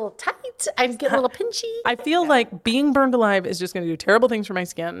rope is a little tight. I'm getting a little pinchy. I feel like being burned alive is just going to do terrible things for my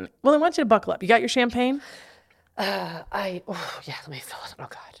skin. Well, I want you to buckle up. You got your champagne? Yeah, let me fill it. Oh,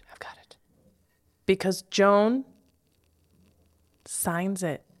 God, I've got it. Because Joan signs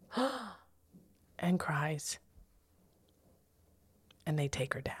it and cries. And they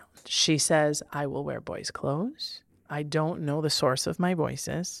take her down. She says, I will wear boys' clothes. I don't know the source of my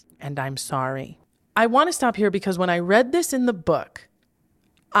voices, and I'm sorry. I want to stop here because when I read this in the book,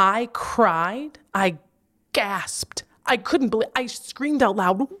 I cried. I gasped. I couldn't believe. I screamed out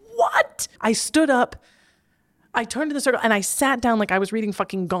loud. What? I stood up. I turned to the circle and I sat down like I was reading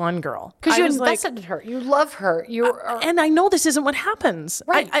fucking Gone Girl. Because you I was invested in her. You love her. and I know this isn't what happens.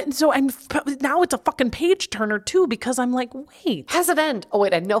 Right. Now it's a fucking page turner too because I'm like, wait. How's it end? Oh,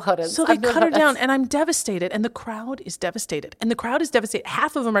 wait, I know how it ends. So they I know cut how her it down ends. and I'm devastated and the crowd is devastated. And the crowd is devastated.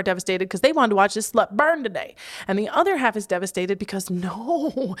 Half of them are devastated because they wanted to watch this slut burn today. And the other half is devastated because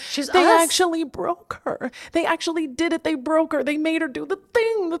no, She's they us. actually broke her. They actually did it. They broke her. They made her do the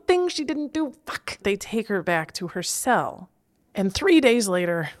thing she didn't do. Fuck. They take her back to her cell. And 3 days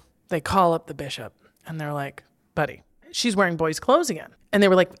later, they call up the bishop and they're like, buddy, she's wearing boys' clothes again. And they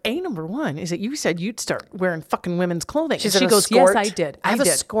were like, number one is that you said you'd start wearing fucking women's clothing. She's and she an goes, escort. yes, I did. I have a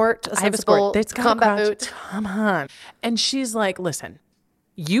did. skirt, a I have a sensible skirt. It's got a combat crotch. boot. Come on. And she's like, listen,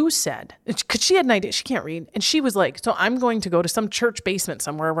 you said, because she had an idea, she can't read. And she was like, so I'm going to go to some church basement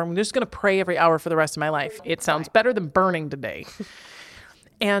somewhere where I'm just going to pray every hour for the rest of my life. It sounds better than burning today.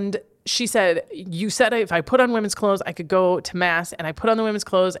 And she said, you said if I put on women's clothes, I could go to mass, and I put on the women's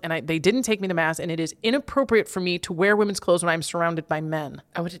clothes and they didn't take me to mass, and it is inappropriate for me to wear women's clothes when I'm surrounded by men.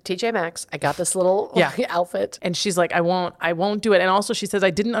 I went to TJ Maxx. I got this little outfit. And she's like, I won't do it. And also she says,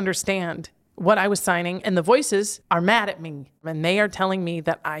 I didn't understand what I was signing, and the voices are mad at me, and they are telling me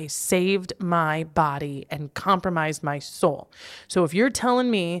that I saved my body and compromised my soul. So if you're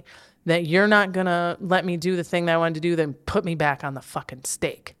telling me that you're not gonna let me do the thing that I wanted to do, then put me back on the fucking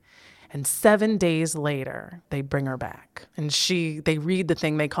stake. And 7 days later, they bring her back, and they read the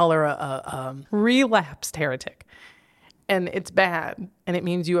thing. They call her a relapsed heretic, and it's bad, and it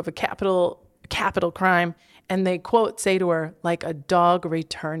means you have a capital crime. And they say to her, like a dog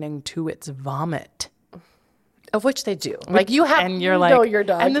returning to its vomit. Of which they do. Like you have, and you're you like, know your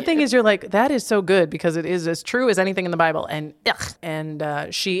dog. And the thing is, you're like, that is so good because it is as true as anything in the Bible.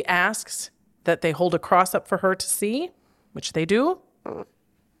 And she asks that they hold a cross up for her to see, which they do.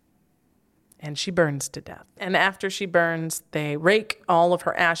 And she burns to death. And after she burns, they rake all of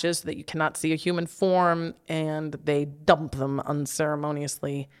her ashes so that you cannot see a human form, and they dump them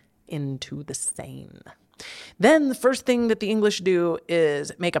unceremoniously into the Seine. Then the first thing that the English do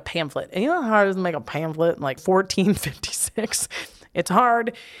is make a pamphlet. And you know how hard it is to make a pamphlet in like 1456? It's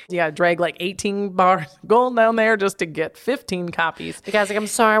hard. You got to drag like 18 bars of gold down there just to get 15 copies. The guy's like, I'm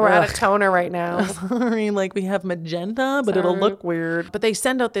sorry, we're out of toner right now. Sorry, like we have magenta, but it'll look weird. But they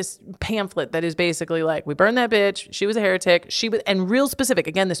send out this pamphlet that is basically like, we burned that bitch. She was a heretic. And real specific.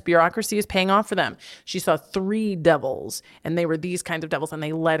 Again, this bureaucracy is paying off for them. She saw 3 devils, and they were these kinds of devils, and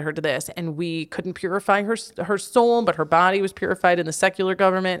they led her to this. And we couldn't purify her soul, but her body was purified in the secular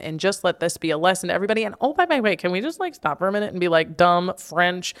government. And just let this be a lesson to everybody. And oh, by the way, can we just like stop for a minute and be like, dumb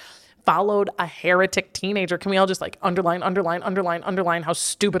French followed a heretic teenager? Can we all just like underline how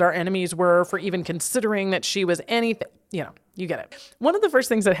stupid our enemies were for even considering that she was anything? You know, you get it. One of the first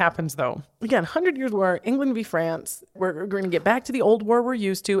things that happens though, again, 100 Years' War, England v. France, we're going to get back to the old war we're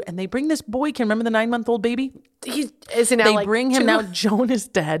used to, and they bring this boy, can you remember the 9-month-old baby? They bring him, now Joan is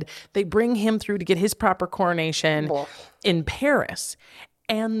dead. They bring him through to get his proper coronation in Paris.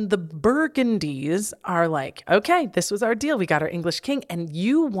 And the Burgundies are like, okay, this was our deal. We got our English king, and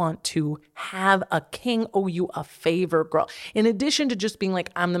you want to have a king owe you a favor, girl. In addition to just being like,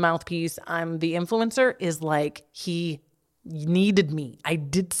 I'm the mouthpiece, I'm the influencer, is like, he needed me. I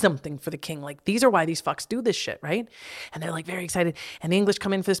did something for the king. Like, these are why these fucks do this shit, right? And they're like very excited. And the English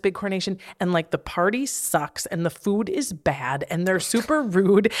come in for this big coronation, and like the party sucks, and the food is bad, and they're super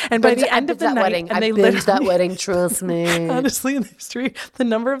rude. And by the end of the night, wedding, and they binged that wedding, trust me. Honestly, in the history, the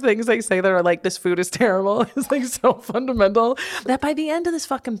number of things they say that are like, this food is terrible is like so fundamental that by the end of this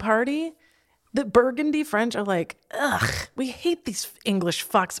fucking party, the Burgundy French are like, ugh, we hate these English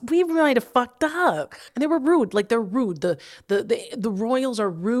fucks. We might have fucked up. And they were rude. Like, they're rude. The royals are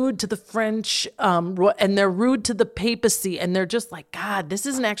rude to the French, and they're rude to the papacy. And they're just like, God, this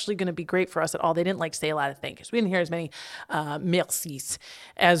isn't actually going to be great for us at all. They didn't like say a lot of things. We didn't hear as many mercis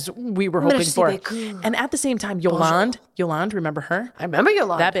as we were hoping for. And at the same time, Yolande, remember her? I remember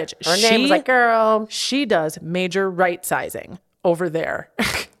Yolande. That bitch. Her name was like, girl. She does major right sizing over there.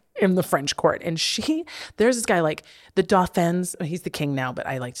 In the French court. And there's this guy like the Dauphins. He's the king now, but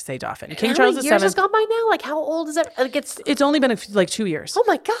I like to say Dauphin. King Charles VII. How many years has gone by now? Like, how old is that? Like, it's only been like 2 years. Oh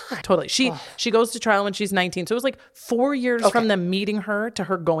my God. Totally. She goes to trial when she's 19. So it was like 4 years from them meeting her to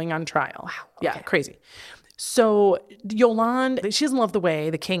her going on trial. Wow. Okay. Yeah, crazy. So Yolande, she doesn't love the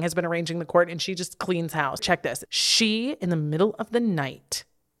way the king has been arranging the court, and she just cleans house. Check this. She, in the middle of the night,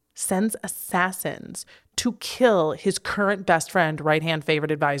 sends assassins to kill his current best friend, right-hand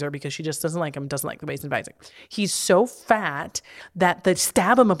favorite advisor, because she just doesn't like him, doesn't like the way he's advising. He's so fat that they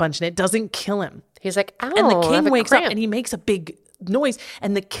stab him a bunch and it doesn't kill him. He's like, ow, and the I king have a wakes cramp. up and he makes a big noise,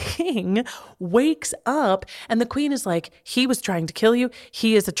 and the king wakes up, and the queen is like, he was trying to kill you.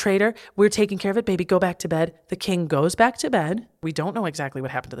 He is a traitor. We're taking care of it, baby. Go back to bed. The king goes back to bed. We don't know exactly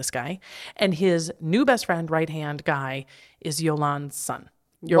what happened to this guy. And his new best friend, right-hand guy, is Yolande's son.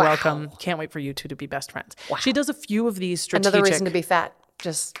 You're welcome. Can't wait for you two to be best friends. Wow. She does a few of these strategic... Another reason to be fat.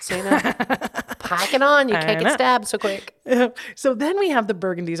 Just so you know. Pack it on. You can't get stabbed so quick. So then we have the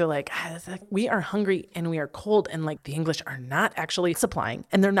Burgundies are like, we are hungry and we are cold. And like the English are not actually supplying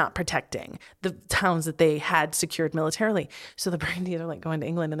and they're not protecting the towns that they had secured militarily. So the Burgundies are like going to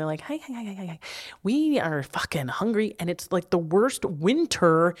England and they're like, hey, we are fucking hungry. And it's like the worst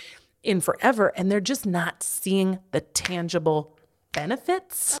winter in forever. And they're just not seeing the tangible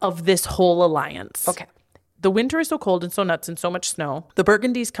benefits of this whole alliance. Okay. The winter is so cold and so nuts and so much snow. The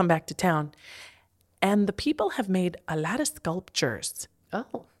Burgundies come back to town, and the people have made a lot of sculptures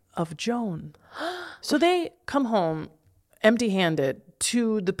of Joan. So they come home empty-handed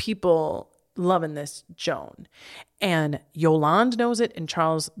to the people loving this Joan. And Yolande knows it, and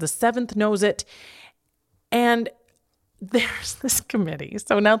Charles VII knows it. And there's this committee.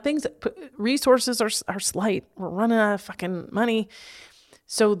 So now resources are slight. We're running out of fucking money.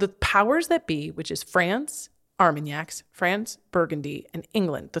 So the powers that be, which is France, Armagnacs, France, Burgundy, and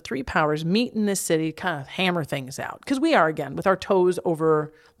England, the three powers meet in this city, kind of hammer things out. Because we are, again, with our toes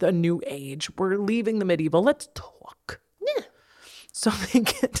over the new age. We're leaving the medieval. Let's talk. Yeah. So they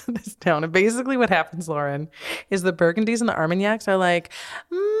get to this town. And basically what happens, Lauren, is the Burgundies and the Armagnacs are like,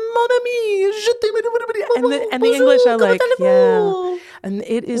 mon ami, je t'aime. And the English are like, yeah. And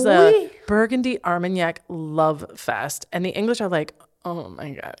it is a Burgundy Armagnac love fest. And the English are like, oh my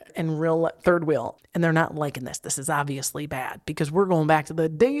God. And real third wheel. And they're not liking this. This is obviously bad because we're going back to the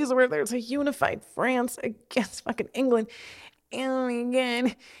days where there's a unified France against fucking England. And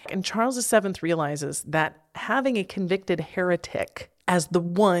again. And Charles VII realizes that having a convicted heretic as the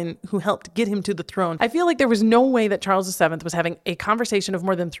one who helped get him to the throne, I feel like there was no way that Charles VII was having a conversation of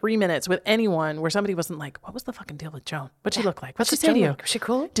more than 3 minutes with anyone where somebody wasn't like, what was the fucking deal with Joan? What'd she look like? What'd she say to you? Was she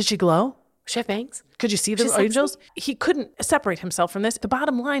cool? Did she glow? She have bangs? Could you see the angels? He couldn't separate himself from this. The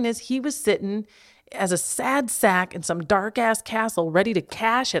bottom line is he was sitting as a sad sack in some dark ass castle ready to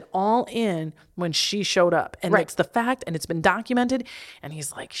cash it all in when she showed up. And it's the fact, and it's been documented. And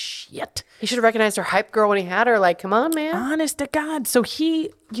he's like, shit. He should have recognized her hype girl when he had her. Like, come on, man. Honest to God. So he,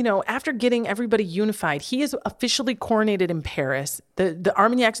 after getting everybody unified, he is officially coronated in Paris. The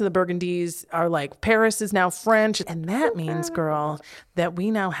Armagnacs and the Burgundies are like, Paris is now French. And that means, girl, that we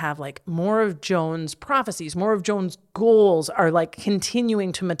now have like more of Joan's prophecies, more of Joan's goals are like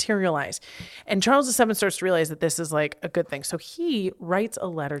continuing to materialize. And Charles VII starts to realize that this is like a good thing. So he writes a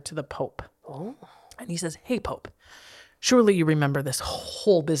letter to the Pope. Oh. And he says, hey, Pope, surely you remember this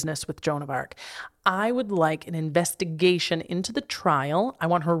whole business with Joan of Arc. I would like an investigation into the trial. I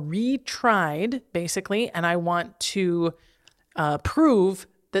want her retried, basically, and I want to prove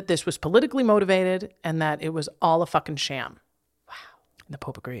that this was politically motivated and that it was all a fucking sham. Wow. And the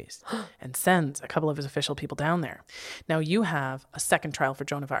Pope agrees and sends a couple of his official people down there. Now you have a second trial for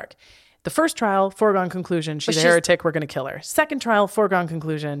Joan of Arc. The first trial, foregone conclusion, she's a heretic, we're going to kill her. Second trial, foregone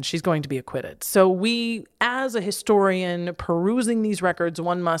conclusion, she's going to be acquitted. So we, as a historian, perusing these records,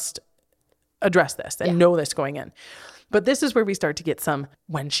 one must address this and know this going in. But this is where we start to get some,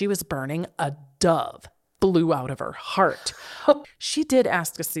 when she was burning, a dove blew out of her heart. She did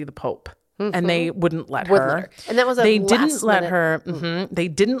ask to see the Pope. And they wouldn't let her. And that was they didn't let her. They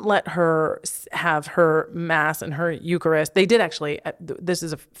didn't let her have her mass and her Eucharist. They did actually. This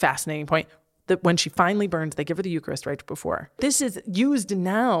is a fascinating point. That when she finally burns, they give her the Eucharist right before. This is used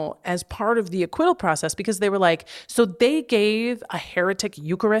now as part of the acquittal process because they were like, so they gave a heretic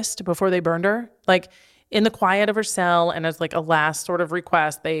Eucharist before they burned her, like in the quiet of her cell, and as like a last sort of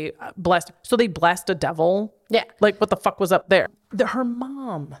request, they blessed. So they blessed a devil. Yeah, like what the fuck was up there? Her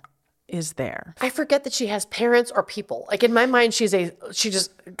mom is there. I forget that she has parents or people. Like in my mind, she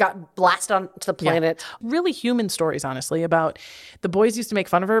just got blasted onto the planet. Yeah. Really human stories, honestly, about the boys used to make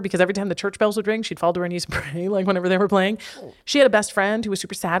fun of her because every time the church bells would ring, she'd fall to her knees and pray, like whenever they were playing. She had a best friend who was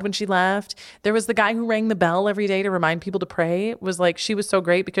super sad when she left. There was the guy who rang the bell every day to remind people to pray. It was like, she was so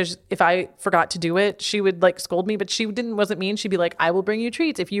great because if I forgot to do it, she would like scold me, but she wasn't mean. She'd be like, I will bring you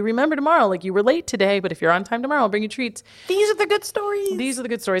treats. If you remember tomorrow, like you were late today, but if you're on time tomorrow, I'll bring you treats. These are the good stories. These are the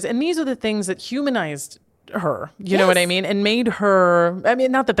good stories. And these are the things that humanized her, you know what I mean? And made her, I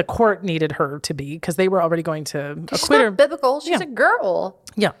mean, not that the court needed her to be, because they were already going to acquit her. She's not biblical. She's a girl.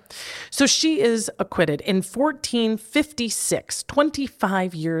 Yeah. So she is acquitted in 1456,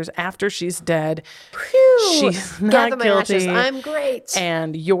 25 years after she's dead. Phew. She's not Gather my guilty. ashes. I'm great.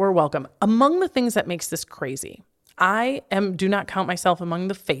 And you're welcome. Among the things that makes this crazy, do not count myself among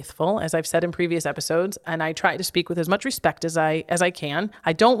the faithful, as I've said in previous episodes, and I try to speak with as much respect as I can.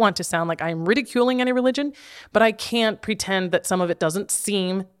 I don't want to sound like I'm ridiculing any religion, but I can't pretend that some of it doesn't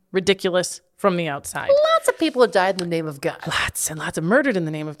seem ridiculous from the outside. Lots of people have died in the name of God. Lots and lots of murdered in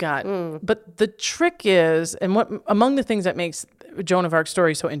the name of God. But the trick is, and what among the things that makes Joan of Arc's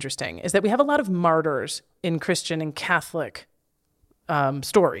story so interesting, is that we have a lot of martyrs in Christian and Catholic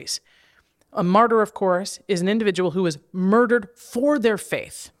stories. A martyr, of course, is an individual who is murdered for their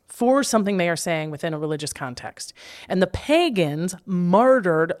faith, for something they are saying within a religious context. And the pagans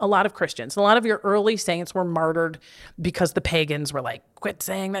martyred a lot of Christians. A lot of your early saints were martyred because the pagans were like, quit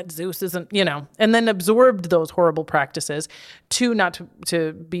saying that Zeus isn't, and then absorbed those horrible practices not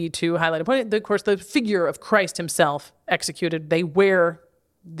to be too highlighted point. Of course, the figure of Christ himself executed, they wear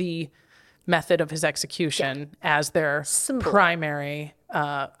the method of his execution as their primary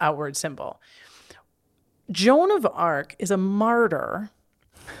outward symbol. Joan of Arc is a martyr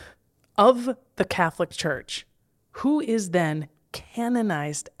of the Catholic Church who is then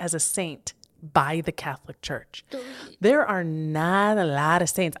canonized as a saint by the Catholic Church. There are not a lot of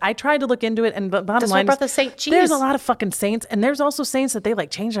saints. I tried to look into it, and bottom That's why I line brought is the Saint cheese. there's a lot of fucking saints, and there's also saints that they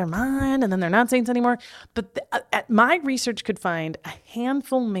like change their mind and then they're not saints anymore. But my research could find a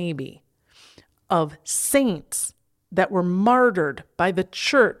handful maybe of saints that were martyred by the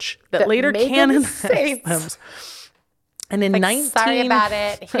church that later made them canonized saints. them. And in Sorry about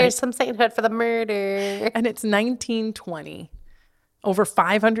it. Here's some sainthood for the murder. And it's 1920. Over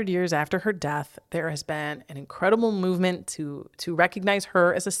 500 years after her death, there has been an incredible movement to recognize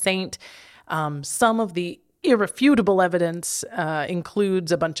her as a saint. Some of the irrefutable evidence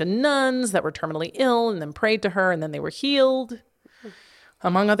includes a bunch of nuns that were terminally ill and then prayed to her and then they were healed,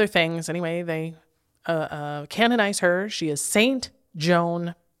 among other things. Anyway, they canonize her. She is Saint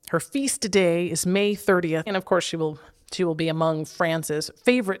Joan. Her feast day is May 30th. And of course, she will be among France's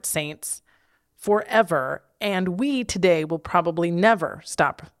favorite saints forever. And we today will probably never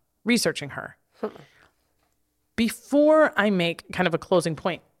stop researching her. Before I make kind of a closing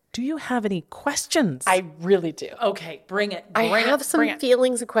point, do you have any questions? I really do. Okay, bring it. I have some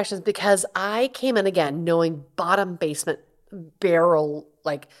feelings and questions because I came in again knowing bottom basement barrel,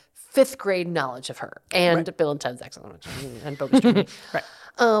 like 5th grade knowledge of her and Bill and Ted's Excellent Adventure and Bogus Journey. Right.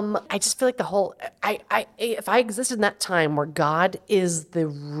 I just feel like the whole, if I existed in that time where God is the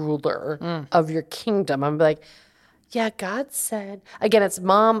ruler of your kingdom, I'm like, yeah, God said, again, it's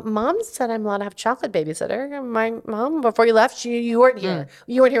mom said I'm allowed to have chocolate babysitter. My mom, before you left, you weren't here.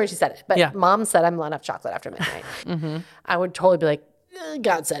 You weren't here when she said it, but mom said I'm allowed to have chocolate after midnight. I would totally be like,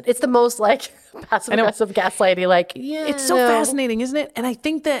 God said. It's the most like passive aggressive gaslighty, like, yeah. It's so fascinating, isn't it? And I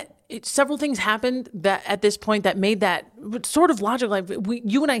think that several things happened that at this point that made that sort of logical. Like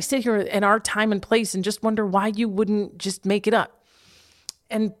you and I sit here in our time and place and just wonder why you wouldn't just make it up.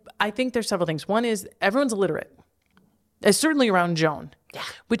 And I think there's several things. One is everyone's illiterate. Certainly around Joan,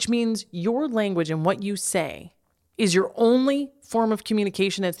 which means your language and what you say is your only form of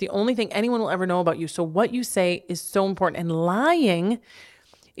communication. It's the only thing anyone will ever know about you. So what you say is so important. And lying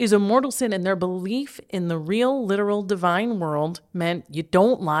is a mortal sin, and their belief in the real, literal, divine world meant you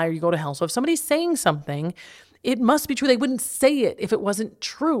don't lie or you go to hell. So if somebody's saying something, it must be true. They wouldn't say it if it wasn't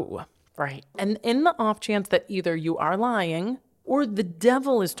true. Right. And in the off chance that either you are lying or the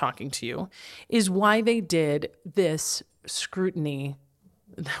devil is talking to you is why they did this scrutiny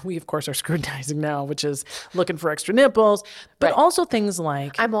that we, of course, are scrutinizing now, which is looking for extra nipples, but also things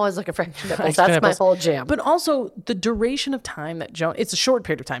like... I'm always looking for extra nipples. That's my whole jam. But also the duration of time that Joan... It's a short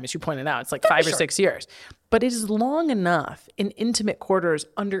period of time, as you pointed out. It's like 5 or 6 years. But it is long enough in intimate quarters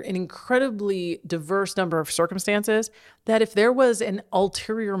under an incredibly diverse number of circumstances that if there was an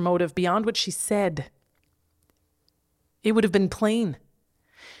ulterior motive beyond what she said, it would have been plain.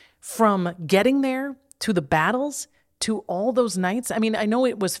 From getting there to the battles... to all those nights. I mean, I know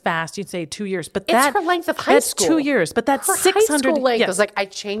it was fast. You'd say 2 years, but it's her length of high school. That's 2 years, but that's her 600. High school length. Yes. It was like I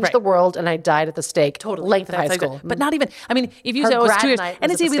changed the world and I died at the stake. Totally. Length of high That's school. But not even, I mean, if you Her say, oh, it's grad 2 years, night and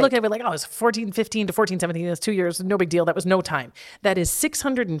was it's at if the we look stake. at it like, oh, it's 1415 to 1417, that's 2 years, no big deal. That was no time. That is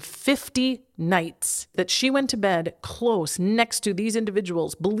 650 nights that she went to bed close next to these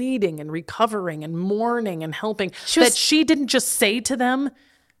individuals, bleeding and recovering and mourning and helping. That she didn't just say to them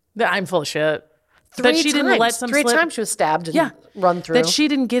that I'm full of shit. That she didn't let them Three slip. times she was stabbed and run through. That she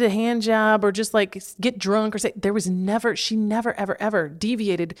didn't get a hand job or just like get drunk or say, there was never, she never, ever, ever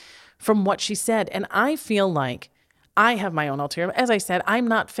deviated from what she said. And I feel like I have my own ulterior. As I said, I'm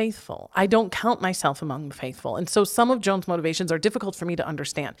not faithful. I don't count myself among the faithful. And so some of Joan's motivations are difficult for me to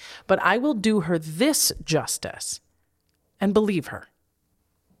understand. But I will do her this justice and believe her.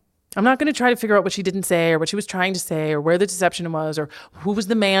 I'm not going to try to figure out what she didn't say or what she was trying to say or where the deception was or who was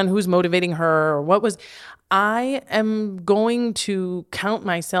the man who was motivating her or what was. I am going to count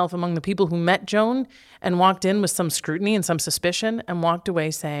myself among the people who met Joan and walked in with some scrutiny and some suspicion and walked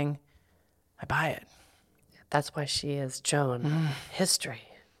away saying, I buy it. That's why she is Joan. History.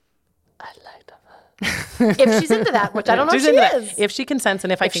 I liked her. If she's into that, which I don't know if she is. If she consents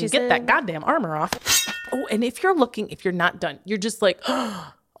and if I can get that goddamn armor off. Oh, and if you're looking, if you're not done, you're just like,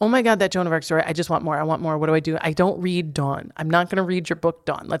 oh my God, that Joan of Arc story. I just want more. I want more. What do I do? I don't read Dawn. I'm not going to read your book,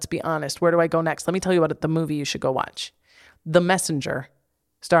 Dawn. Let's be honest. Where do I go next? Let me tell you about the movie you should go watch. The Messenger,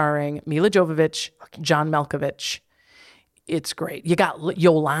 starring Mila Jovovich, John Malkovich. It's great. You got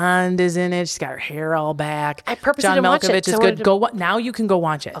Yolanda's in it. She's got her hair all back. I purposely John didn't watch Malkovich it, is so I good. wanted to- Now you can go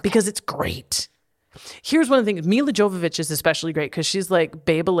watch it because it's great. Here's one of the things. Mila Jovovich is especially great because she's like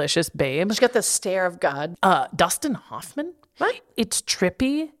Babelicious babe. She got the stare of God. Dustin Hoffman. What? It's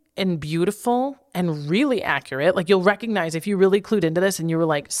trippy and beautiful and really accurate. Like you'll recognize if you really clued into this and you were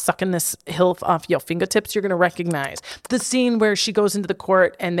like sucking this hilf off your fingertips, you're going to recognize the scene where she goes into the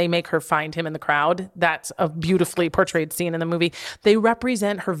court and they make her find him in the crowd. That's a beautifully portrayed scene in the movie. They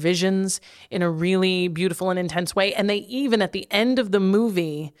represent her visions in a really beautiful and intense way. And they even at the end of the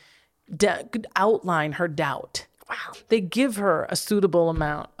movie outline her doubt. Wow. They give her a suitable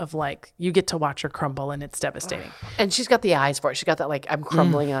amount of like, you get to watch her crumble and it's devastating. And she's got the eyes for it. She's got that like, I'm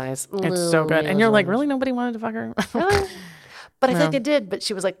crumbling eyes. It's so good. And you're like, really? Nobody wanted to fuck her? But I feel like they did, but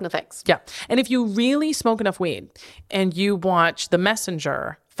she was like, no thanks. Yeah. And if you really smoke enough weed and you watch The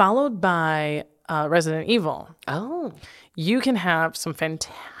Messenger followed by Resident Evil, you can have some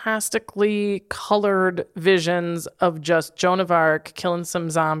fantastically colored visions of just Joan of Arc killing some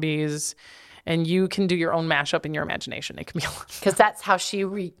zombies. And you can do your own mashup in your imagination. It can be because that's how she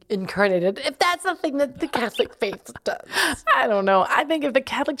reincarnated. If that's the thing that the Catholic faith does, I don't know. I think if the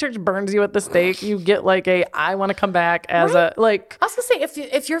Catholic Church burns you at the stake, you get like I want to come back as a like. I was gonna say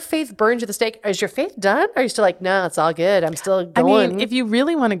if your faith burns you at the stake, is your faith done? Or are you still like, no, it's all good. I'm still going. I mean, if you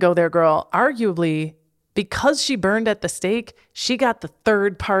really want to go there, girl, arguably because she burned at the stake, she got the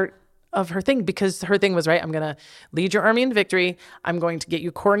third part of her thing, because her thing was, right, I'm going to lead your army in victory. I'm going to get you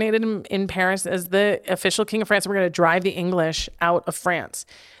coronated in Paris as the official king of France. We're going to drive the English out of France.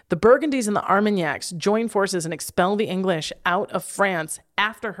 The Burgundies and the Armagnacs join forces and expel the English out of France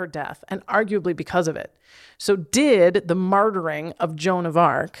after her death, and arguably because of it. So did the martyring of Joan of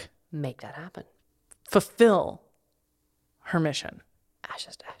Arc make that happen? Fulfill her mission?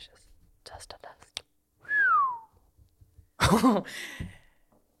 Ashes to ashes, dust to dust.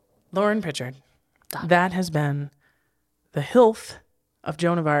 Lauren Pritchard, that has been the Hilf of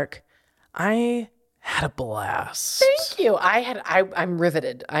Joan of Arc. I had a blast. Thank you. I'm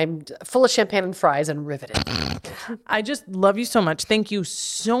riveted. I'm full of champagne and fries and riveted. I just love you so much. Thank you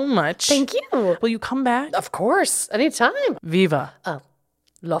so much. Thank you. Will you come back? Of course. Anytime. Viva.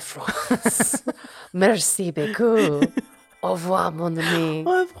 La France. Merci beaucoup. Au revoir, mon ami.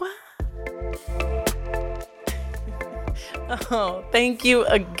 Au revoir. Oh, thank you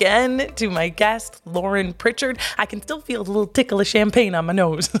again to my guest, Lauren Pritchard. I can still feel a little tickle of champagne on my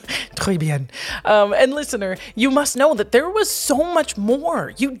nose. Très bien. And listener, you must know that there was so much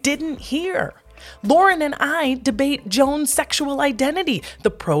more you didn't hear. Lauren and I debate Joan's sexual identity,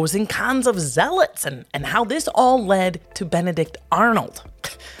 the pros and cons of zealots, and how this all led to Benedict Arnold.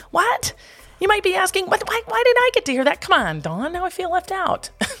 What? You might be asking, why did I get to hear that? Come on, Dawn, now I feel left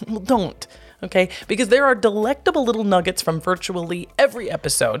out. Well, don't. Okay, because there are delectable little nuggets from virtually every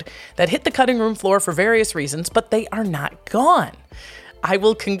episode that hit the cutting room floor for various reasons, but they are not gone. I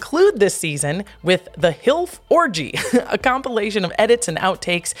will conclude this season with the Hilf Orgy, a compilation of edits and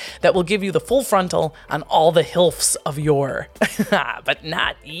outtakes that will give you the full frontal on all the Hilfs of yore. But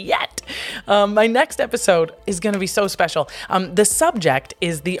not yet. My next episode is going to be so special. The subject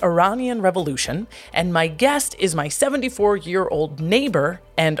is the Iranian Revolution, and my guest is my 74-year-old neighbor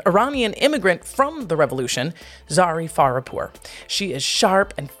and Iranian immigrant from the revolution, Zari Farahpour. She is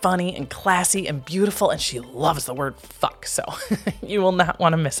sharp and funny and classy and beautiful, and she loves the word fuck, so you will not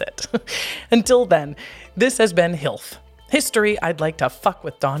want to miss it. Until then, this has been Hilf, History I'd Like to Fuck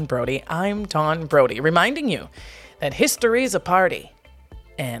with Dawn Brody. I'm Dawn Brody, reminding you that history's a party,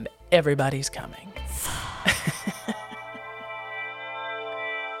 and everybody's coming.